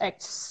is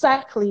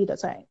exactly the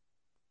same.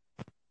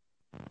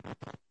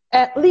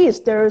 At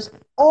least there's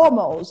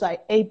almost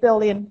like 8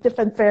 billion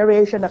different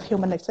variation of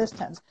human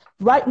existence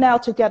right now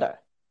together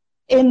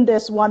in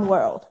this one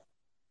world.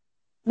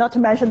 Not to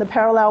mention the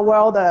parallel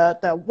world,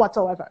 the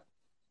whatsoever.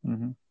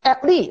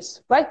 At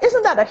least, right?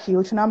 Isn't that a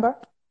huge number?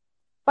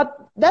 But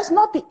that's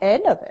not the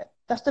end of it.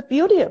 That's the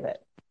beauty of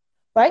it.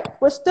 right?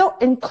 We're still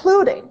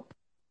including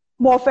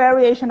more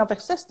variation of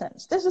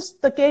existence. This is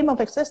the game of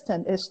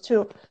existence, is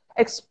to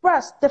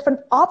express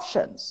different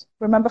options.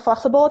 Remember,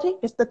 flexibility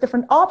is the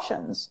different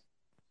options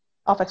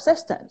of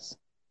existence.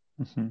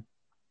 Mm-hmm.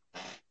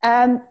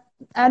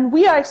 And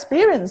we are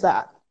experiencing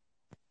that.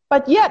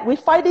 But yet we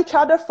fight each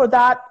other for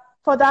that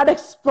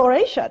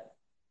exploration.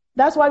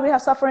 That's why we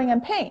have suffering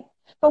and pain.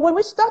 But when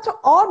we start to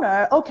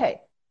honor,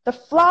 okay, the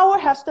flour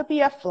has to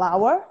be a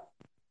flour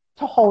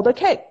to hold a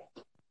cake.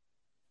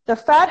 The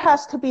fat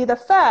has to be the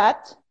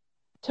fat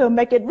to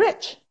make it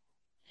rich.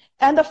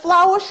 And the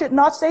flour should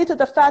not say to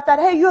the fat that,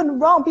 hey, you're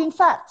wrong being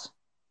fat.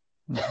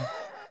 Mm-hmm.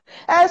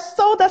 And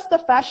so does the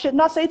fat should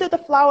not say to the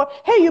flour,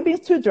 hey, you're being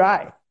too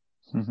dry.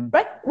 Mm-hmm.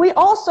 Right? We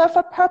all serve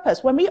a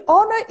purpose. When we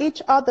honor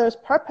each other's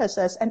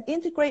purposes and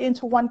integrate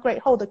into one great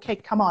whole, the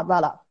cake, come on,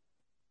 voila.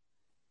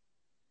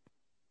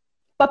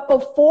 But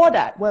before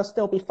that, we'll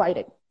still be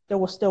fighting. There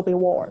will still be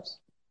wars.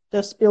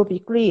 There'll still be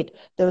greed.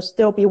 There'll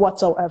still be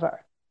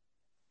whatsoever.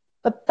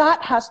 But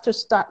that has to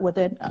start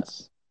within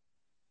us.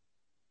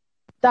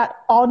 That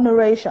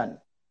honoration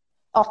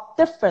of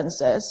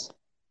differences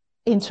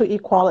into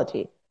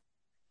equality.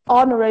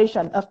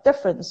 Honoration of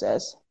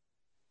differences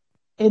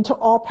into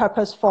all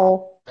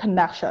purposeful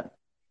connection.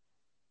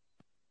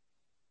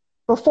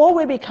 Before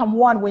we become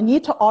one, we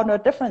need to honor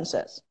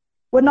differences.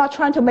 We're not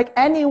trying to make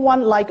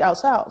anyone like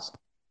ourselves.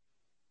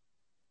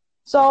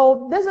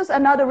 So this is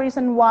another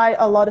reason why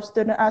a lot of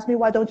students ask me,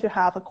 why don't you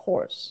have a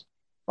course?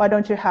 Why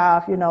don't you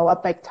have, a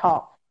big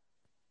talk?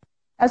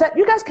 I said,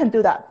 you guys can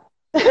do that.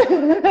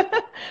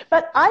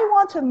 But I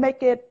want to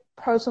make it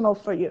personal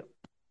for you.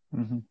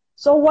 Mm-hmm.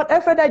 So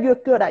whatever that you're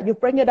good at, you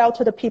bring it out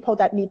to the people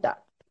that need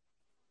that.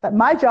 But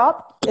my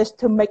job is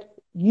to make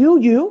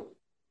you,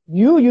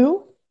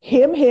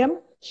 him,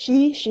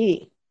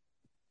 she.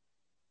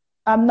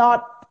 I'm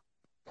not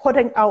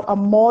putting out a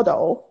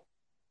model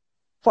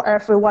for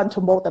everyone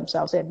to mold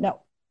themselves in.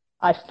 No.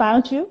 I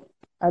found you,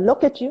 I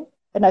look at you,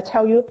 and I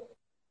tell you,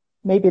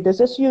 maybe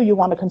this is you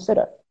want to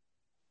consider.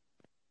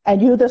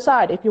 And you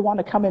decide if you want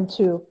to come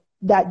into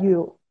that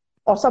you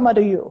or some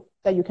other you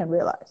that you can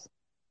realize.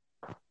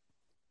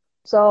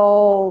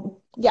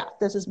 So, yeah,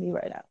 this is me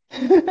right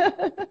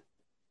now.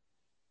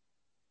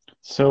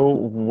 So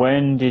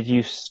when did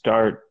you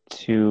start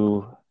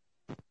to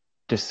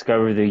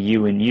discover the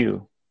you in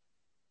you?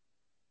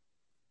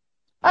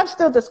 I'm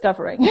still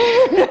discovering.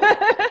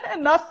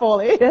 Not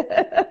fully.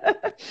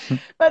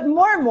 But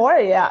more and more,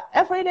 yeah.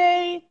 Every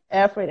day.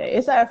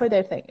 It's an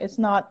everyday thing. It's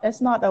not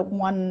a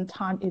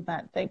one-time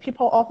event thing.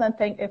 People often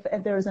think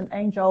if there is an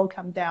angel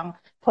come down,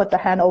 put the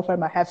hand over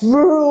my head,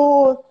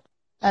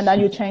 and then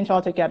you change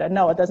altogether.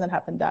 No, it doesn't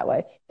happen that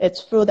way.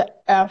 It's through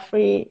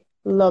every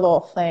little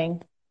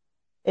thing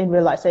in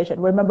realization.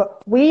 Remember,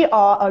 we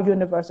are a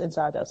universe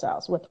inside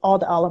ourselves with all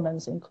the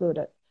elements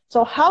included.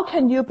 So how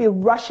can you be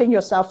rushing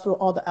yourself through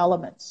all the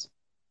elements?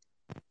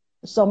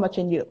 So much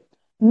in you.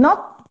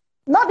 Not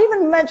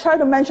even try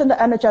to mention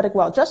the energetic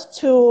world, just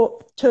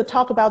to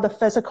talk about the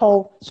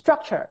physical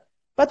structure.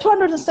 But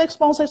 206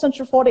 bones,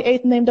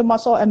 648 named the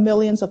muscle, and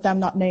millions of them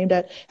not named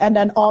it. And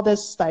then all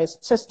these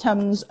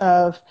systems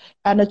of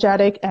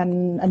energetic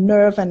and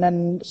nerve, and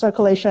then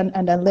circulation,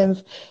 and then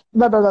lymph,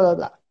 blah, blah, blah, blah,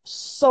 blah.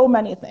 So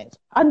many things.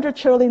 100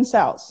 trillion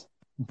cells.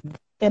 Mm-hmm.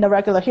 In a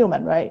regular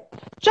human, right?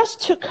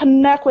 Just to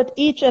connect with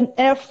each and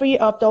every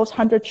of those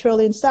 100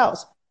 trillion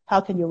cells, how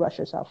can you rush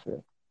yourself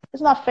through?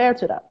 It's not fair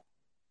to them.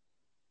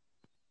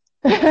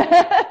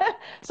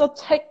 So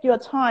take your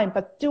time,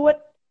 but do it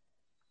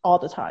all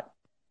the time.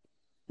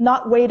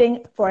 Not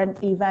waiting for an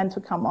event to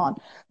come on.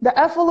 The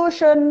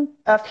evolution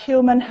of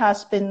human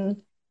has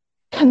been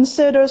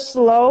considered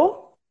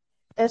slow.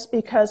 It's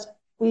because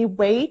we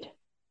wait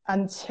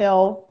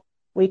until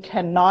we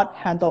cannot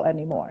handle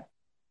anymore.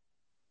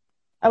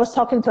 I was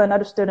talking to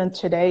another student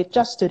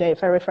just today,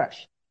 very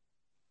fresh.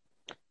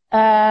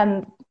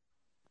 And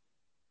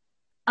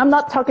I'm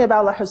not talking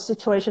about her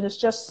situation. It's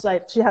just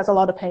she has a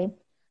lot of pain.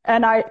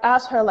 And I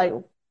asked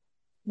her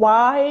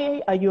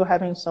why are you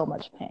having so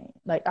much pain?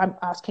 I'm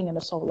asking in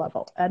a soul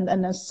level. And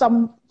then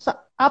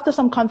after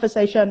some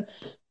conversation,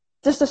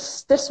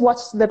 this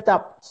what slipped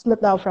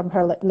out from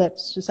her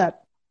lips. She said,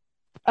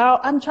 oh,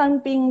 I'm trying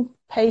being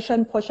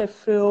patient, push it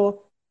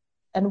through,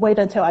 and wait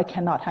until I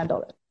cannot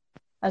handle it.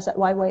 I said,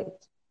 why wait?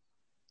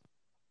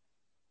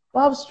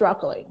 Well, I was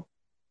struggling.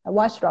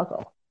 Why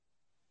struggle?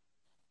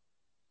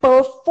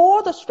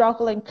 Before the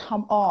struggling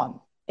come on,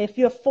 if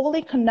you're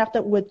fully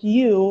connected with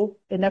you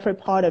in every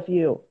part of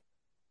you,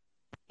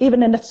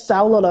 even in the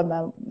cellular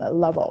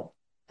level,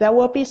 there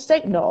will be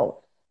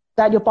signal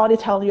that your body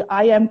tells you,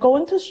 I am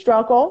going to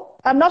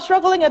struggle. I'm not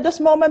struggling at this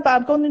moment, but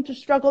I'm going to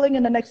struggling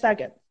in the next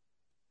second.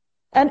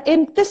 And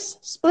in this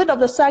split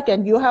of the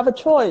second, you have a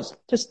choice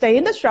to stay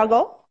in the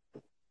struggle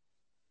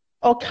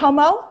or come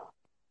out,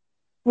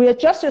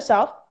 readjust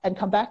yourself, and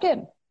come back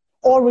in,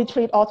 or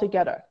retreat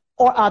altogether,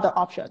 or other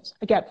options.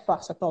 Again,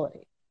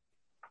 flexibility,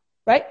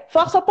 right?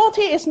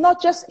 Flexibility is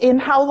not just in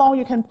how long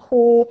you can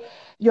pull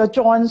your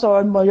joints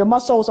or your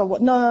muscles or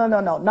what. No,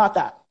 not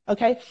that.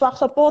 Okay,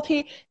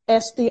 flexibility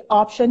is the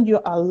option you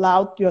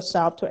allowed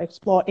yourself to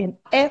explore in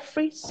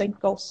every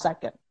single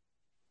second.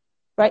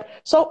 Right?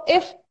 So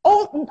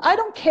I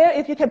don't care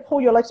if you can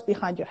pull your legs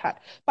behind your head,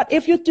 but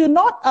if you do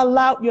not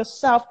allow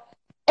yourself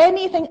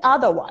anything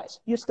otherwise,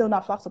 you're still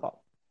not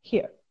flexible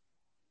here.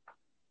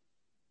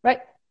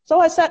 Right?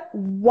 So I said,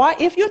 why,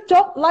 if you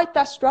don't like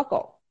that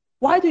struggle,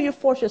 why do you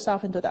force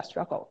yourself into that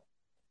struggle?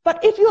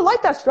 But if you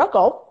like that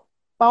struggle,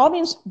 by all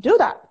means, do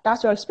that.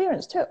 That's your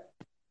experience too.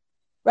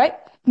 Right?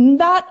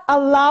 That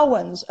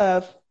allowance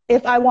of,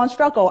 if I want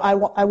struggle, I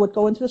would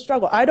go into the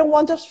struggle. I don't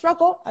want to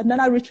struggle, and then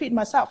I retreat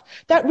myself.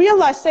 That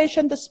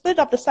realization, the split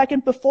of the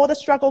second before the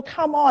struggle,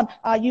 come on,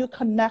 are you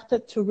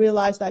connected to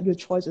realize that your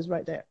choice is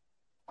right there?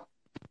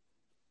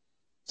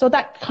 So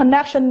that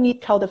connection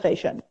needs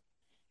cultivation.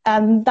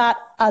 And that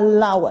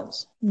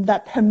allowance,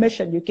 that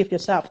permission you give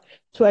yourself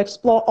to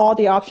explore all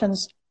the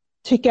options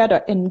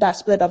together in that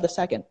split of the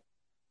second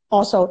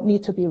also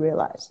need to be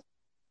realized.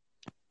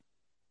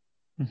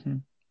 Mm-hmm.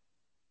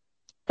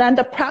 Then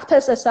the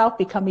practice itself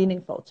become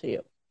meaningful to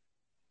you.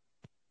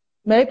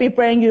 Maybe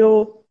bring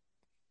you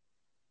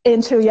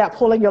into,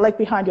 pulling your leg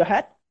behind your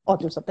head or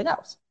do something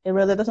else. It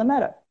really doesn't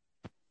matter.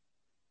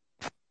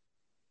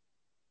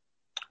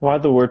 Why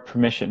the word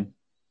permission?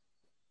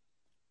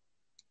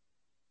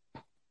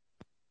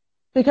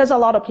 Because a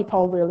lot of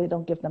people really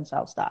don't give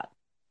themselves that.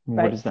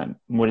 Right? What does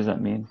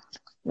that mean?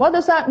 What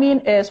does that mean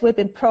is we've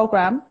been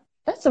programmed.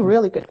 That's a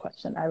really good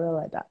question. I really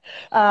like that.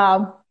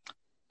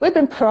 We've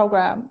been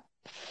programmed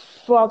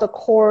throughout the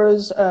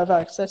course of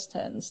our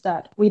existence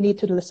that we need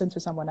to listen to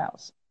someone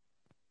else.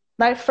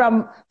 Like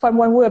from when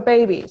we were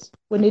babies,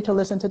 we need to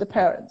listen to the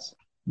parents.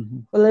 Mm-hmm.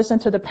 We listen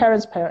to the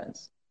parents'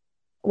 parents.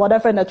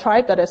 Whatever in the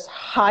tribe that is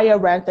higher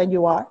rank than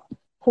you are,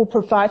 who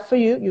provide for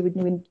you, you would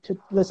need to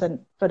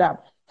listen for them.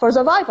 For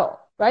survival,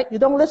 right? You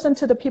don't listen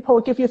to the people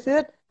who give you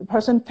food. The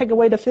person take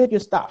away the food, you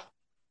starve.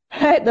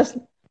 Right? That's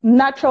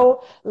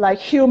natural, like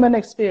human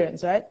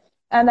experience, right?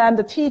 And then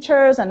the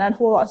teachers, and then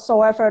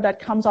whosoever that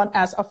comes on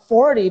as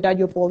authority that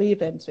you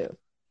believe into.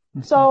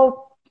 Mm-hmm.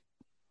 So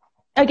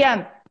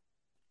again,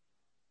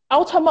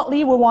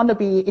 ultimately we want to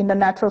be in the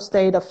natural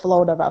state of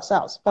flow of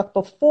ourselves. But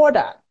before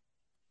that,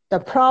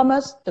 the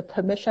promise, the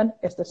permission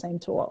is the same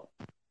tool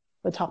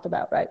we talked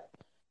about, right?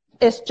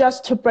 It's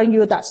just to bring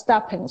you that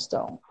stepping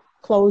stone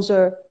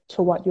closer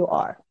to what you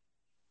are.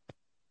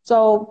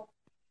 So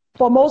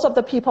for most of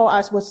the people,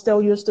 I would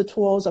still use the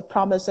tools of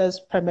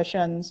promises,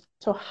 permissions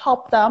to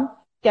help them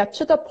get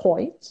to the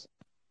point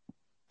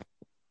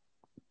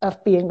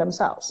of being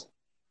themselves.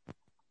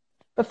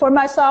 But for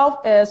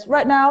myself is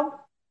right now,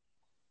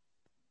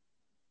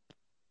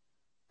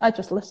 I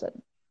just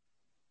listen.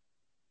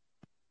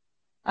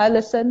 I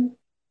listen.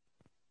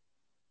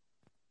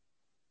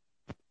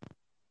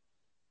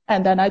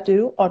 And then I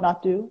do or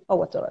not do or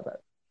whatsoever.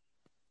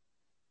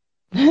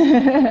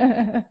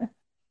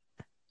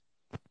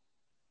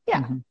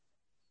 Yeah. Mm-hmm.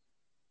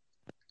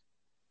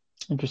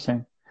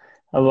 Interesting.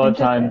 A lot of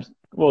times,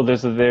 well,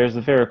 there's a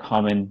very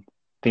common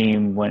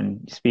theme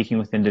when speaking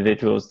with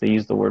individuals. They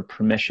use the word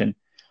permission.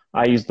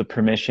 I use the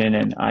permission,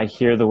 and I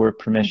hear the word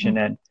permission,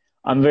 mm-hmm. and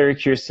I'm very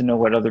curious to know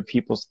what other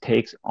people's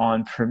takes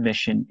on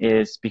permission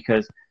is,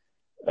 because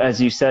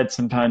as you said,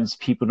 sometimes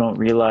people don't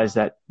realize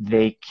that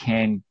they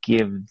can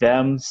give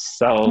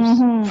themselves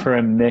mm-hmm.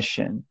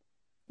 permission.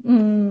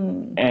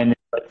 Mm. And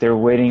but they're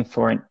waiting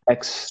for an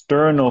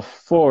external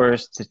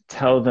force to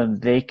tell them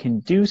they can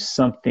do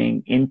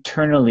something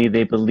internally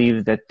they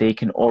believe that they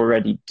can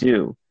already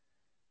do.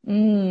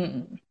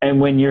 Mm.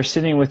 And when you're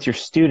sitting with your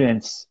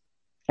students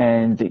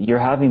and you're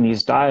having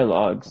these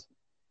dialogues,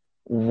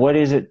 what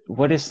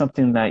is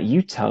something that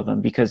you tell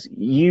them? Because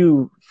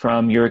you,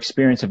 from your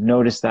experience, have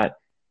noticed that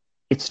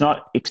it's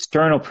not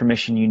external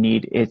permission you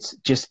need, it's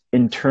just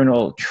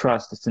internal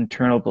trust, it's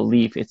internal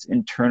belief, it's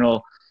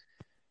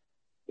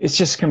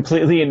just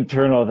completely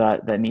internal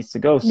that needs to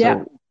go. So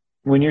yeah.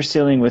 When you're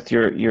dealing with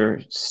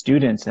your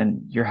students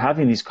and you're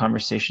having these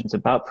conversations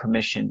about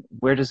permission,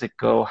 where does it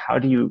go? How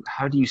do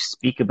you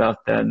speak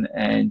about them?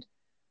 And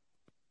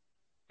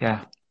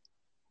yeah.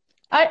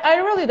 I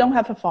really don't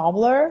have a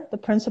formula. The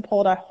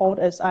principle that I hold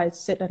is I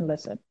sit and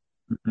listen.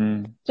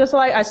 Mm-hmm. Just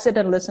like I sit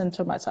and listen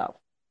to myself,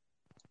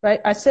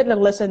 right? I sit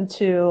and listen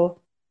to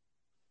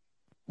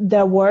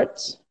their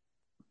words,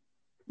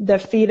 their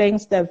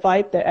feelings, their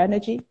vibe, their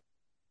energy.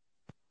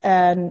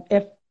 And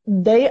if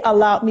they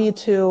allow me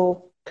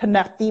to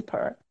connect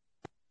deeper,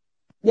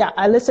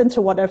 I listen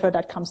to whatever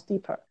that comes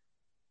deeper.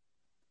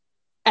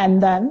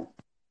 And then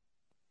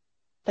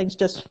things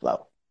just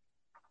flow.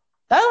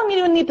 I don't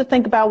even need to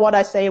think about what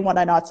I say and what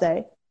I not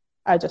say.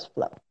 I just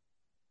flow.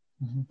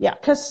 Mm-hmm. Yeah,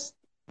 because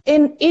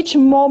in each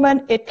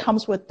moment, it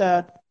comes with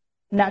the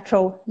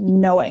natural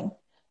knowing.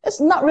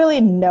 It's not really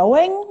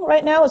knowing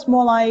right now. It's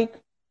more like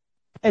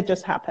it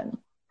just happened.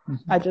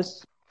 Mm-hmm.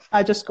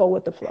 I just go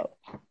with the flow.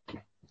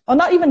 Or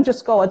not even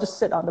just go, I just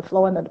sit on the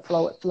flow and then the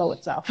flow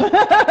itself.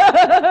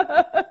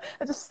 I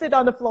just sit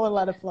on the flow and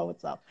let it flow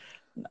itself.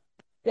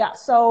 Yeah,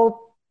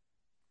 so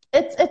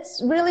it's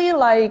really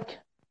like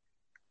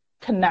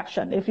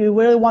connection. If you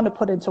really want to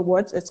put into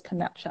words, it's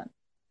connection.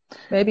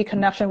 Maybe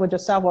connection with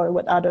yourself or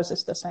with others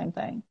is the same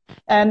thing.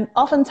 And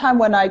oftentimes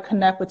when I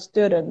connect with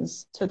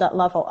students to that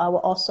level, I will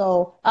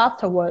also,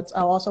 afterwards,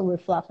 I'll also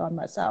reflect on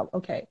myself.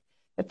 Okay,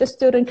 if this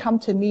student come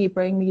to me,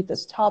 bring me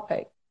this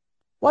topic,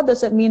 what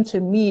does it mean to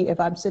me if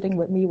I'm sitting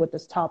with me with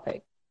this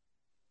topic?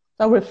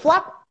 So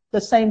reflect the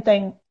same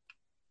thing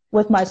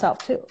with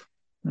myself too,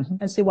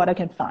 and see what I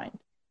can find.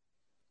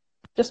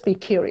 Just be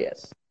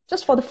curious,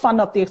 just for the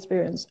fun of the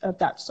experience of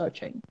that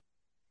searching.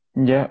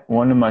 Yeah,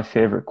 one of my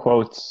favorite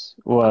quotes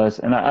was,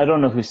 and I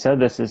don't know who said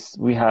this, is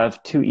we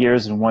have two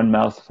ears and one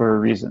mouth for a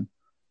reason.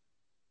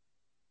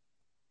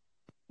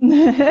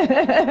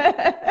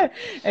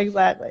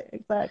 Exactly.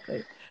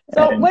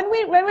 So And when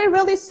we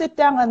really sit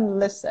down and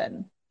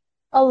listen,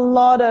 a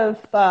lot of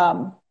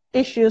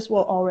issues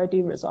will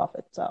already resolve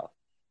itself.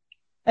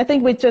 I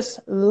think we just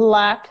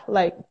lack,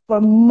 like for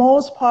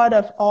most part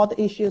of all the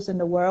issues in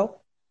the world,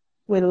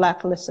 we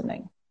lack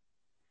listening.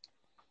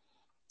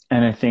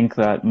 And I think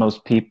that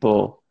most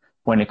people,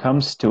 when it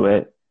comes to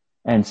it,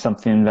 and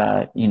something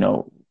that,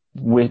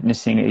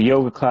 witnessing a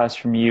yoga class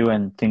from you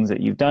and things that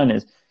you've done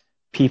is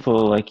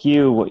people like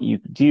you, what you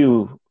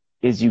do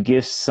is you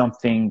give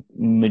something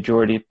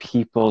majority of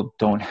people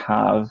don't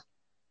have,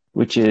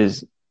 which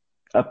is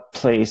a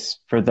place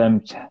for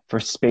them for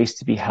space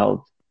to be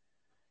held.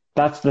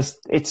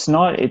 It's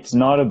not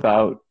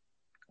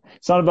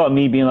about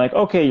me being like,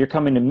 okay, you're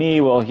coming to me,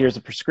 well, here's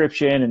a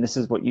prescription and this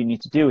is what you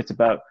need to do. It's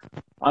about,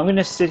 I'm going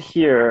to sit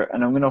here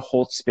and I'm going to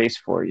hold space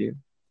for you.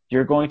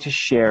 You're going to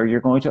share,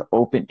 you're going to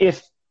open,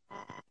 if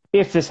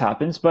this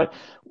happens, but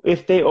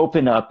if they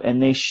open up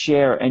and they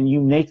share and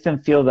you make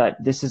them feel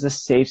that this is a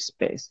safe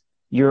space,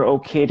 you're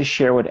okay to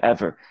share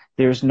whatever.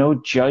 There's no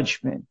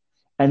judgment.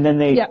 And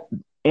then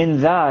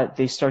in that,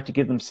 they start to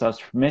give themselves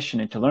permission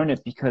and to learn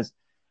it, because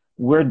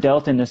we're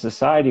dealt in a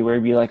society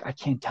where we're like, I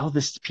can't tell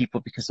this to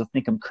people because they'll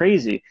think I'm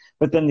crazy.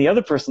 But then the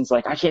other person's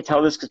like, I can't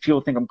tell this because people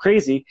think I'm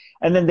crazy.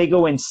 And then they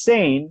go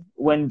insane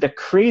when the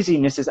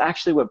craziness is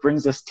actually what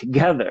brings us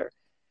together.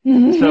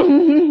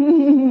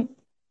 So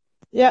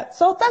yeah,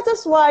 so that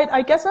is why,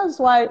 I guess that's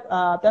why,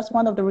 that's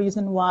one of the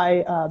reasons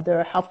why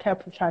the healthcare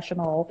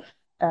professional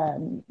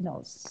and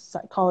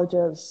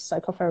psychologists,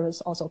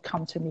 psychotherapists also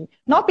come to me.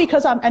 Not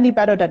because I'm any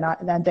better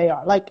than they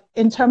are. Like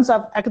in terms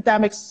of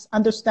academics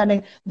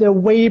understanding, they're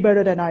way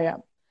better than I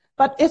am.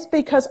 But it's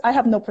because I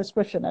have no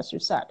prescription, as you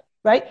said,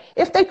 right?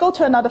 If they go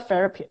to another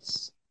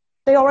therapist,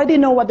 they already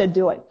know what they're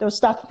doing. They'll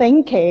start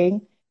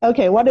thinking,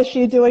 okay, what is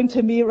she doing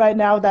to me right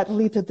now that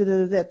leads to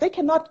this? They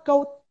cannot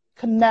go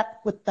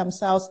connect with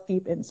themselves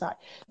deep inside.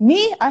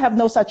 Me, I have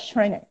no such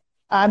training.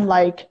 I'm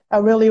like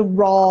a really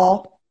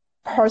raw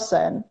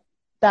person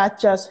that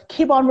just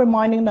keep on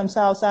reminding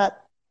themselves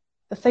that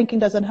the thinking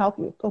doesn't help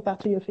you. Go back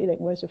to your feeling.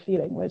 Where's your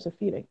feeling? Where's your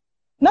feeling?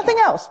 Nothing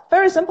else.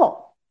 Very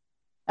simple.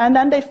 And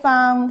then they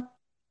found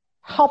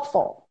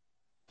helpful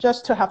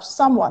just to have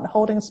someone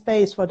holding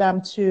space for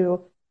them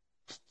to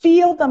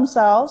feel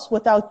themselves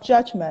without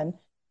judgment,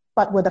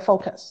 but with a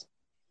focus.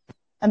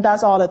 And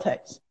that's all it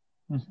takes.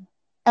 Mm-hmm.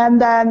 And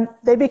then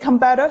they become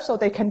better so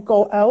they can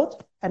go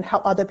out and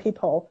help other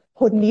people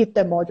who need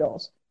the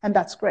modules. And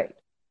that's great.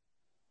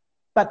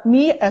 But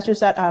me, as you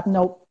said, I have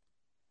no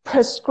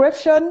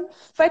prescription,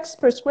 fixed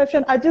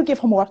prescription. I do give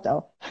homework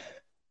though.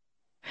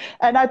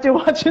 And I do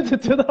want you to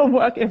do the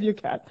homework if you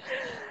can.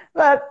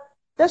 But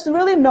there's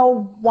really no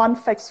one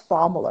fixed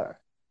formula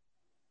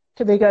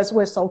because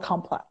we're so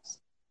complex.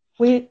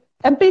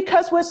 And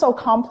because we're so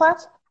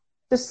complex,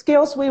 the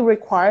skills we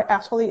require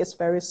actually is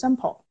very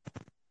simple.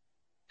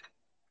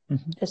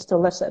 Mm-hmm. Is to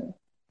listen.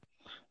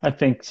 I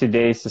think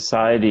today's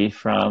society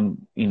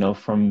from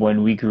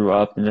when we grew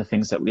up and the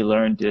things that we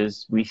learned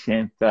is we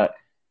think that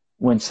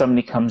when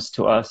somebody comes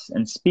to us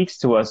and speaks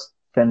to us,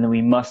 then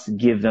we must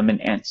give them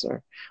an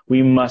answer.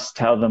 We must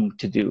tell them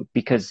to do,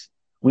 because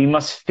we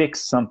must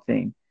fix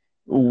something,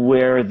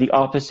 where the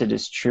opposite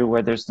is true,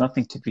 where there's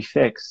nothing to be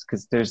fixed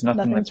because there's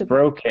nothing that's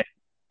broken.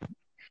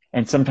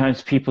 And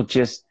sometimes people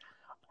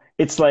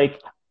it's like,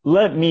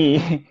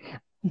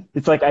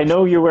 it's like, I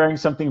know you're wearing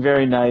something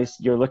very nice,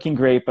 you're looking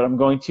great, but I'm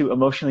going to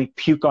emotionally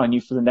puke on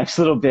you for the next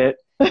little bit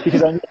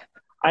because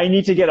I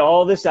need to get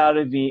all this out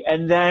of me,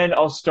 and then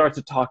I'll start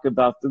to talk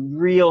about the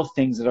real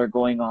things that are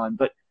going on.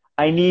 But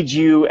I need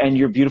you and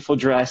your beautiful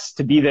dress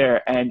to be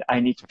there, and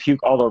I need to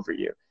puke all over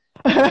you.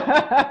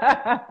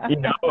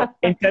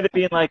 Instead of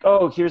being like,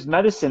 oh, here's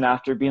medicine,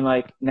 after being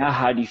like, now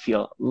how do you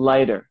feel?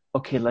 Lighter.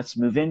 Okay, let's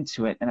move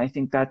into it. And I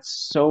think that's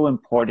so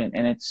important,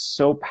 and it's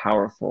so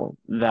powerful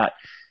that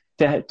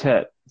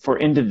for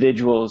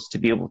individuals to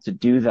be able to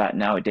do that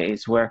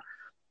nowadays, where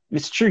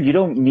it's true, you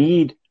don't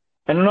need,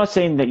 and I'm not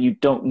saying that you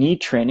don't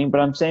need training,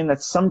 but I'm saying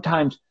that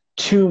sometimes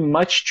too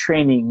much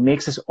training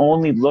makes us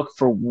only look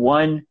for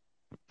one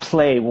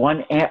play,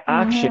 one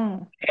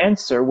action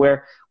answer,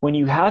 where when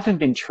you haven't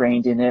been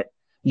trained in it,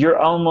 you're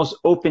almost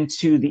open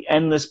to the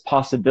endless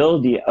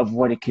possibility of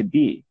what it could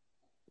be.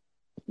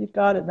 You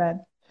got it,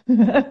 man.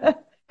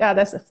 Yeah,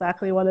 that's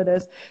exactly what it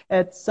is.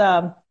 It's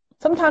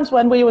sometimes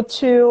when we were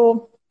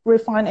too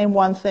refined in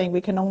one thing.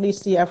 We can only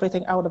see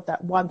everything out of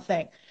that one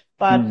thing.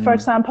 But for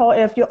example,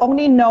 if you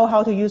only know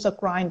how to use a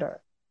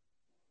grinder,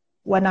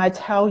 when I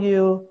tell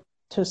you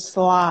to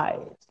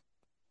slide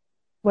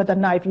with a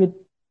knife,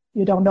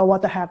 you don't know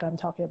what the heck I'm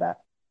talking about.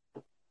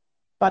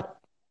 But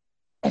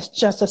it's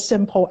just a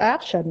simple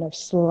action of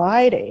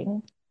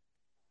sliding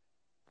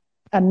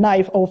a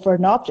knife over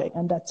an object,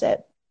 and that's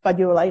it. But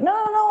you're like,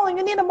 no,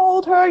 you need a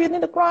motor, you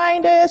need to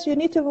grind this, you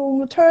need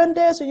to turn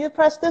this, you need to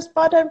press this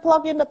button,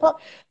 plug in the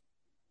plug.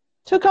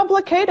 Too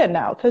complicated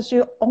now, because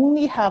you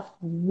only have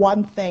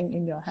one thing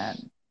in your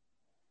hand,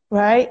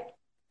 right?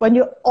 When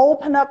you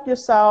open up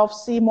yourself,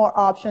 see more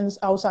options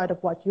outside of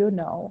what you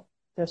know,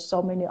 there's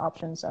so many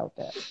options out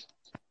there.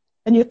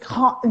 And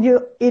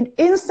you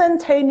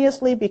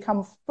instantaneously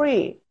become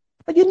free.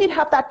 But you need to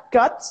have that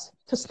guts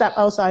to step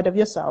outside of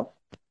yourself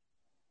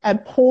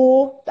and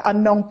pull the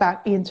unknown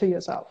back into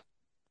yourself.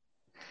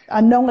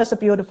 Unknown is a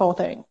beautiful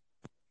thing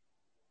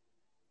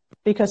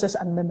because it's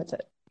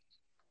unlimited.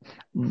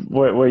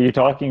 What you're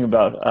talking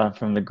about,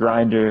 from the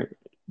grinder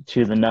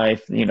to the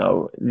knife,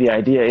 the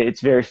idea,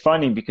 it's very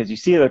funny because you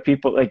see other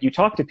people, like you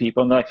talk to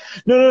people and they're like,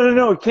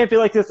 no, it can't be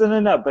like this,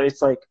 no. But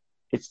it's like,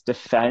 it's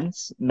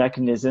defense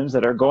mechanisms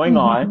that are going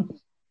on.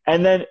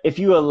 And then if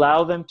you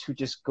allow them to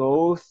just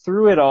go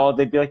through it all,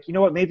 they'd be like, you know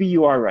what, maybe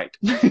you are right.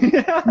 And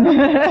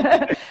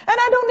I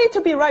don't need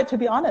to be right, to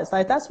be honest.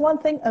 Like, that's one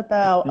thing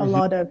about a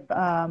lot of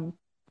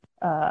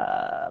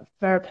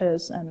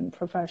therapists and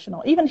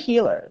professionals, even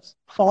healers,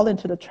 fall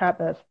into the trap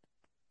of,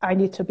 I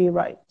need to be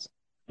right.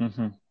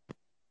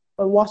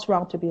 But what's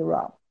wrong to be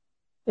wrong?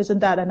 Isn't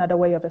that another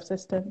way of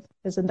existence?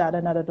 Isn't that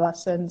another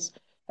lesson,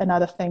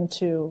 another thing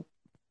to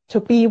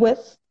be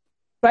with,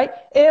 right?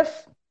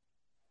 If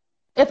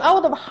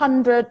out of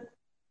 100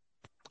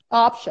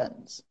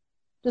 options,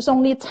 there's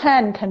only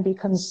 10 can be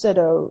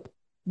considered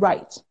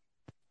right,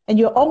 and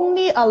you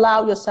only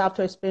allow yourself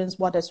to experience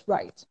what is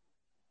right,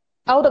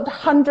 out of the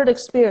 100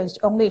 experience, you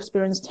only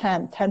experience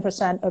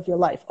 10% of your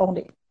life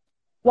only.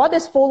 What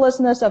is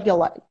fullness of your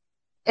life?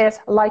 It's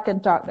light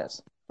and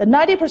darkness. The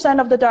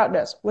 90% of the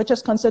darkness, which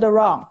is considered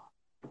wrong,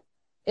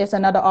 is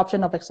another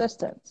option of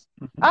existence.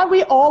 And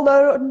we all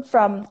learn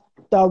from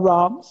the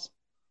wrongs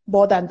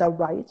more than the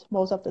right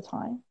most of the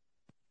time,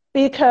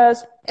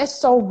 because it's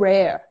so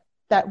rare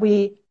that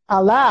we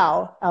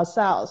allow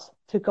ourselves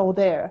to go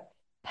there,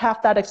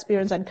 have that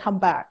experience, and come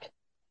back.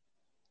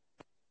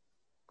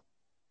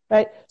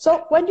 Right?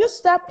 So when you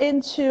step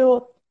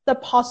into the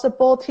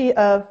possibility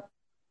of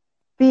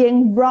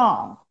being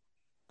wrong,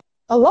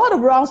 a lot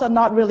of wrongs are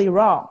not really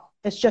wrong.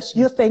 It's just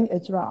you think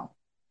it's wrong.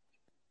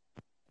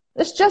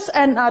 It's just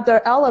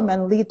another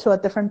element lead to a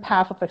different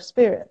path of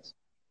experience.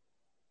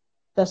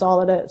 That's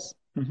all it is.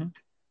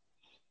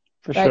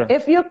 For sure.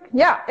 If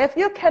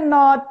you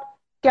cannot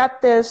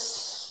get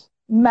this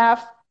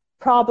math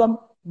problem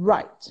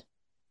right,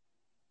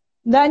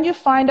 then you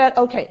find that,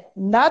 okay,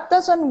 that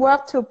doesn't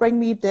work to bring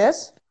me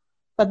this,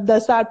 but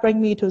does that bring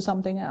me to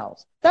something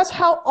else? That's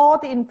how all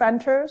the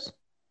inventors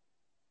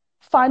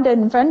find the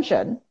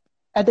invention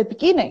at the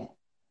beginning,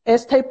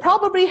 is they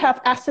probably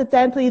have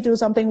accidentally do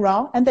something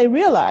wrong, and they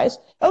realize,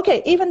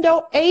 okay, even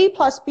though A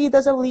plus B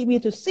doesn't lead me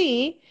to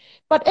C,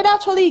 but it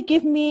actually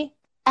gives me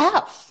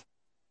F.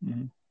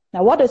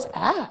 Now, what is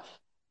F?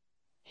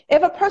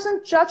 If a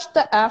person judged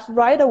the F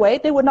right away,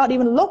 they would not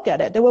even look at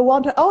it. They would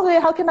want to, okay,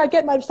 how can I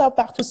get myself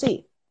back to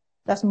C?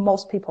 That's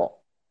most people.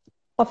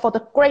 But for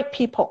the great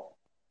people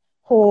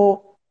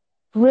who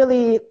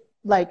really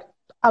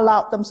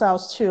allowed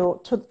themselves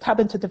to tap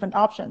into different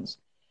options,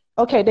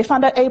 okay, they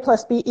found that A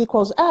plus B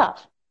equals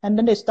F, and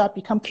then they start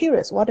become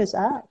curious. What is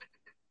F?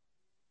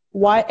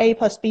 Why A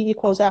plus B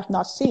equals F,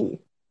 not C?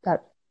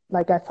 That,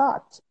 like I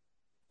thought.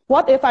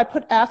 What if I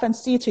put F and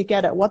C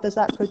together? What does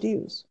that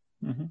produce?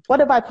 What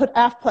if I put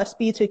F plus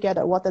B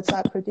together? What does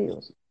that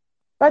produce?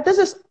 Right? This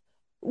is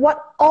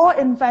what all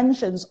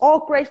inventions, all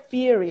great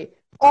theory,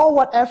 all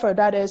whatever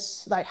that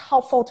is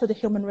helpful to the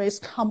human race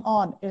come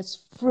on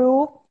is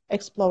through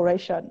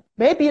exploration.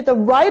 Maybe the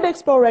right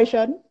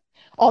exploration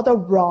or the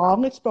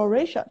wrong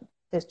exploration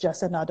is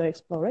just another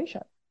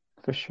exploration.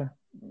 For sure.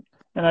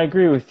 And I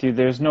agree with you.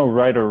 There's no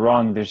right or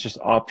wrong. There's just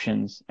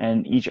options,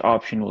 and each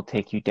option will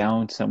take you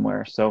down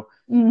somewhere. So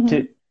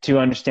to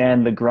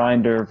understand the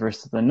grinder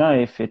versus the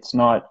knife, it's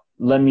not,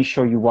 let me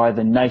show you why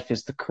the knife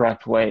is the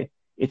correct way.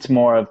 It's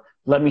more of,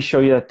 let me show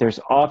you that there's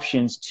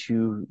options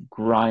to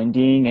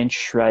grinding and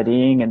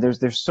shredding, and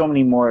there's so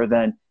many more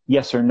than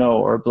yes or no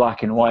or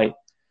black and white,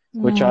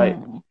 which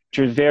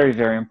is very,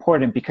 very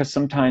important, because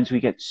sometimes we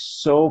get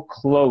so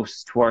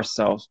close to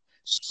ourselves,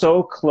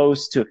 so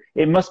close to,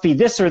 it must be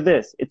this or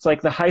this. It's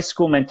like the high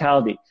school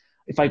mentality.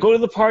 If I go to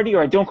the party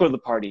or I don't go to the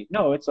party.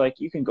 No, it's like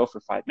you can go for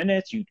 5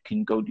 minutes, you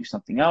can go do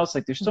something else.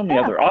 Like there's so many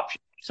other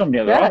options,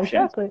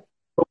 Exactly.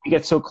 But we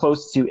get so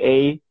close to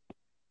A,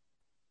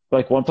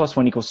 like 1 +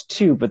 1 =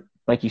 2, but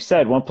like you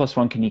said, 1 +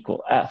 1 can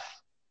equal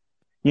F.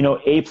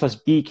 A plus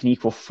B can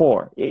equal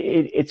 4.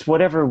 It's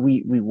whatever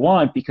we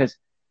want, because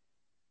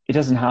it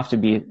doesn't have to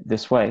be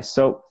this way.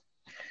 So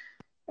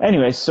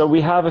Anyway, so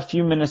we have a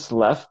few minutes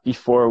left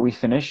before we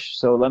finish.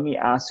 So let me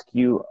ask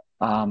you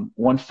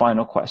one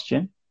final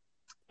question.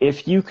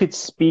 If you could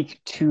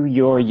speak to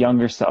your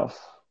younger self,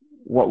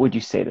 what would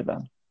you say to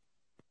them?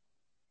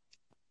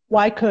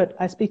 Why could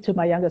I speak to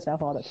my younger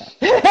self all the time?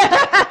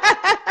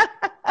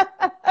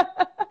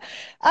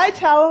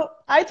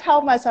 I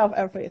tell myself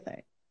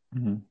everything,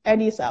 Hmm.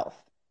 any self,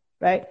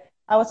 right?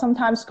 I would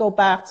sometimes go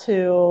back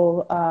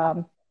to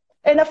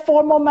in a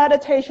formal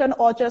meditation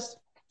or just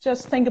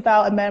think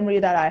about a memory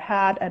that I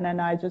had, and then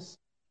I just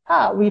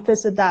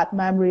revisit that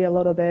memory a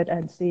little bit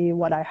and see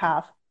what I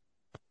have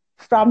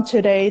from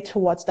today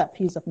towards that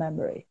piece of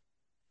memory.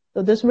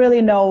 So there's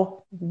really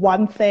no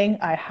one thing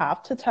I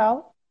have to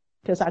tell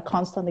because I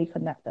constantly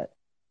connect it.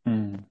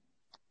 Mm.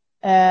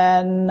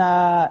 And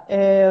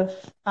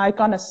if I'm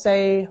gonna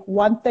say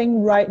one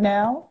thing right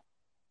now,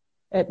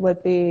 it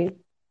would be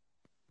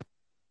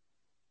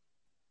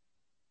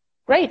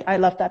great. I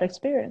love that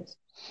experience.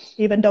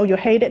 Even though you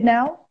hate it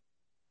now,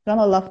 you're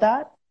gonna love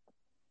that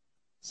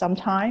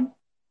sometime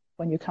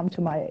when you come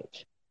to my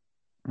age.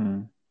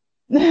 Mm.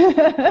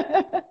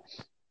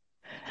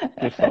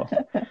 Beautiful.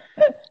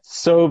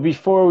 So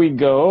before we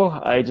go,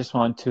 I just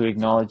want to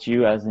acknowledge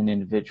you as an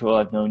individual.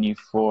 I've known you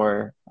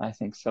for, I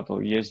think,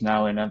 several years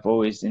now, and I've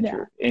always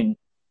Yeah. in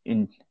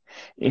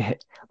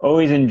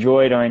always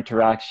enjoyed our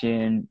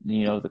interaction,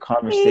 the Me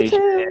conversation,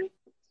 too.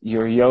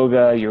 your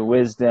yoga, your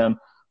wisdom,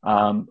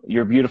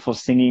 your beautiful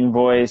singing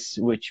voice,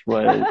 which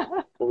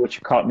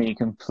caught me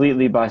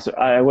completely by. So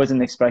I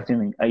wasn't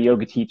expecting a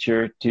yoga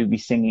teacher to be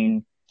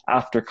singing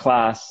after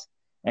class,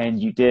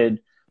 and you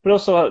did. But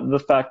also the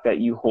fact that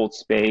you hold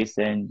space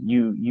and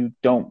you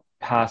don't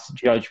pass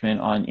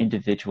judgment on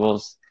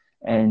individuals,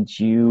 and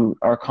you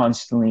are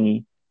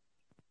constantly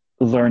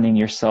learning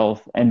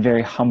yourself and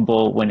very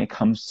humble when it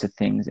comes to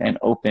things and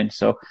open.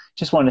 So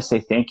just want to say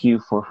thank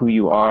you for who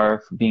you are,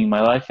 for being in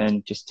my life,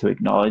 and just to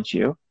acknowledge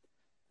you.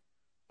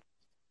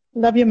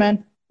 Love you,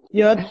 man.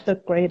 You're the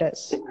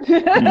greatest.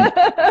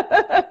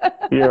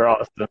 You're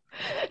awesome.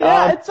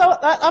 Yeah, it's so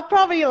I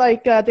probably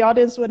like the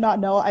audience would not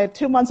know.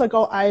 2 months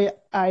ago, I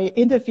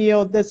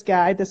interviewed this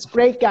guy, this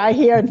great guy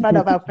here in front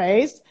of our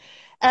face,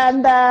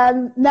 and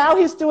then now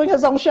he's doing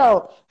his own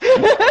show.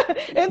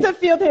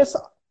 Interviewed his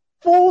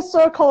full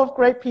circle of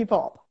great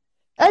people,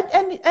 and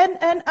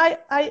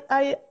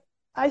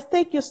I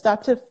think you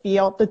start to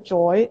feel the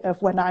joy of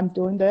when I'm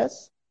doing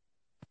this.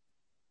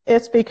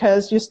 It's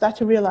because you start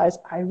to realize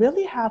I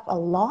really have a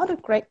lot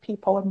of great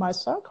people in my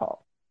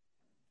circle.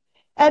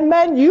 And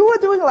man, you are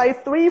doing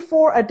like 3,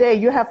 4 a day.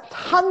 You have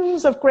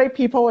tons of great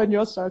people in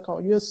your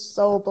circle. You're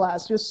so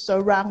blessed. You're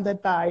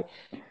surrounded by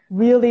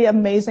really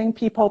amazing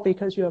people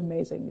because you're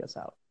amazing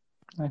yourself.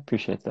 I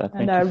appreciate that.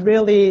 And Thank I you.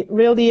 really,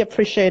 really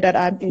appreciate that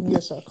I'm in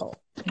your circle.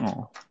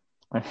 Oh.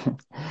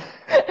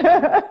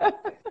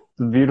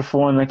 The beautiful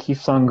one that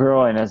keeps on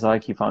growing as I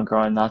keep on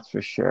growing, that's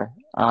for sure.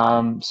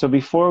 So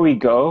before we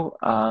go,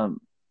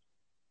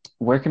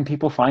 where can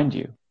people find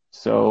you?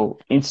 So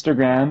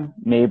Instagram,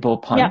 Mabel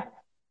Pun. Yeah.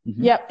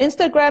 Mm-hmm. Yeah,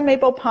 Instagram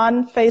Mabel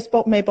Pun,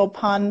 Facebook Mabel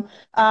Pun.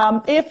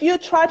 If you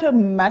try to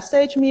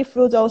message me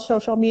through those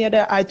social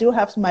media, I do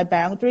have my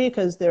boundary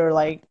because they're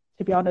like,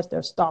 to be honest,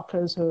 they're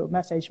stalkers who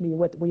message me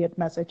with weird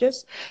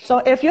messages. So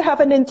if you have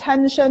an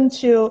intention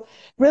to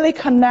really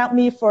connect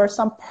me for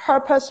some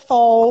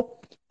purposeful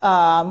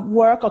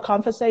work or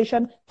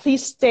conversation,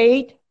 please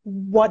state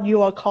what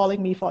you are calling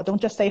me for.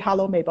 Don't just say,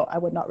 hello, Mabel. I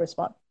would not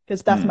respond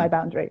because that's my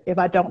boundary if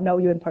I don't know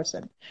you in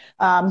person.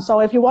 So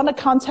if you want to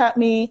contact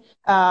me,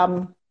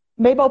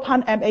 Mabel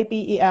Pun,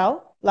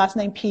 Mabel, last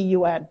name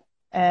Pun,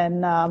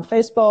 and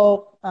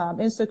Facebook,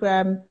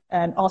 Instagram,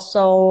 and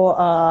also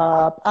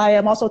I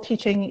am also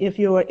teaching. If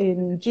you are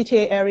in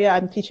GTA area,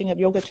 I'm teaching at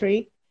Yoga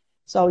Tree,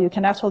 so you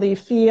can actually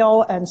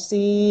feel and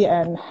see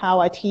and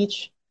how I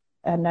teach,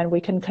 and then we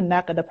can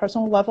connect at a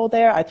personal level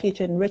there. I teach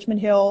in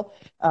Richmond Hill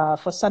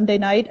for Sunday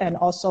night, and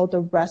also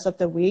the rest of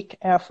the week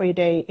every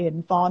day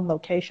in Vaughan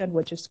location,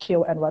 which is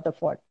Kew and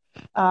Rutherford.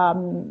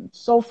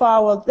 So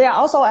far, well, yeah,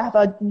 also I have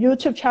a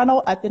YouTube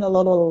channel. I've been a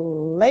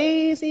little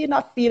lazy,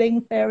 not feeling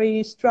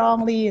very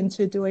strongly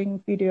into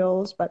doing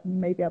videos, but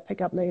maybe I'll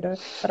pick up later.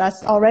 But I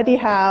already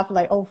have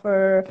like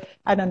over,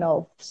 I don't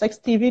know,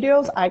 60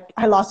 videos. I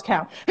lost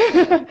count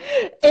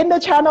in the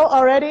channel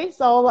already.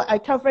 So I'm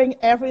covering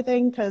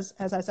everything because,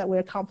 as I said, we're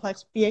a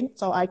complex being.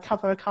 So I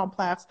cover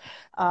complex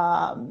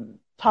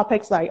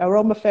topics like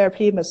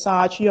aromatherapy,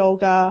 massage,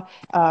 yoga,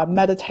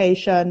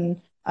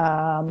 meditation,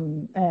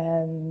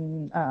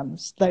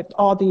 like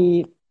all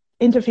the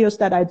interviews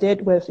that I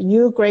did with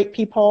you great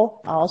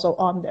people are also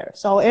on there.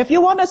 So if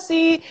you guys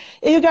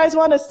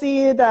want to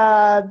see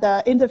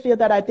the interview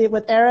that I did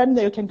with Aaron,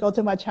 you can go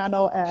to my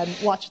channel and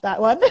watch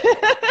that one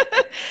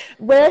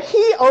where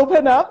he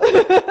opened up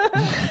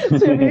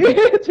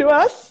to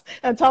us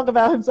and talk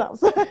about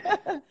himself.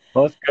 Well,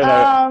 that's good.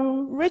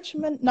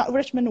 Not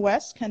Richmond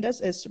West,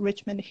 Candace, is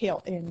Richmond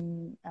Hill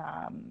in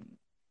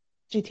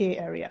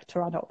GTA area,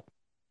 Toronto.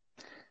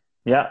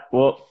 Yeah,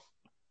 well,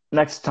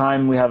 next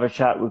time we have a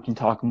chat, we can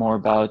talk more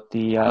about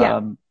the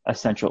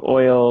essential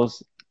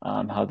oils,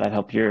 how that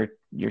helped your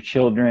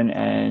children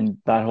and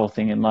that whole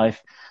thing in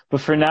life.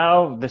 But for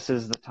now, this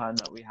is the time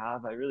that we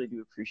have. I really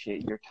do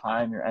appreciate your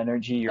time, your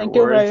energy, your Thank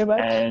you very words,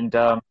 much. and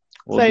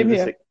we'll Same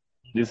here.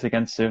 do this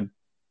again soon.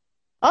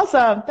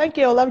 Awesome. Thank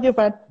you. Love you,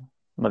 friend.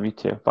 Love you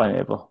too. Bye,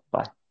 Mabel.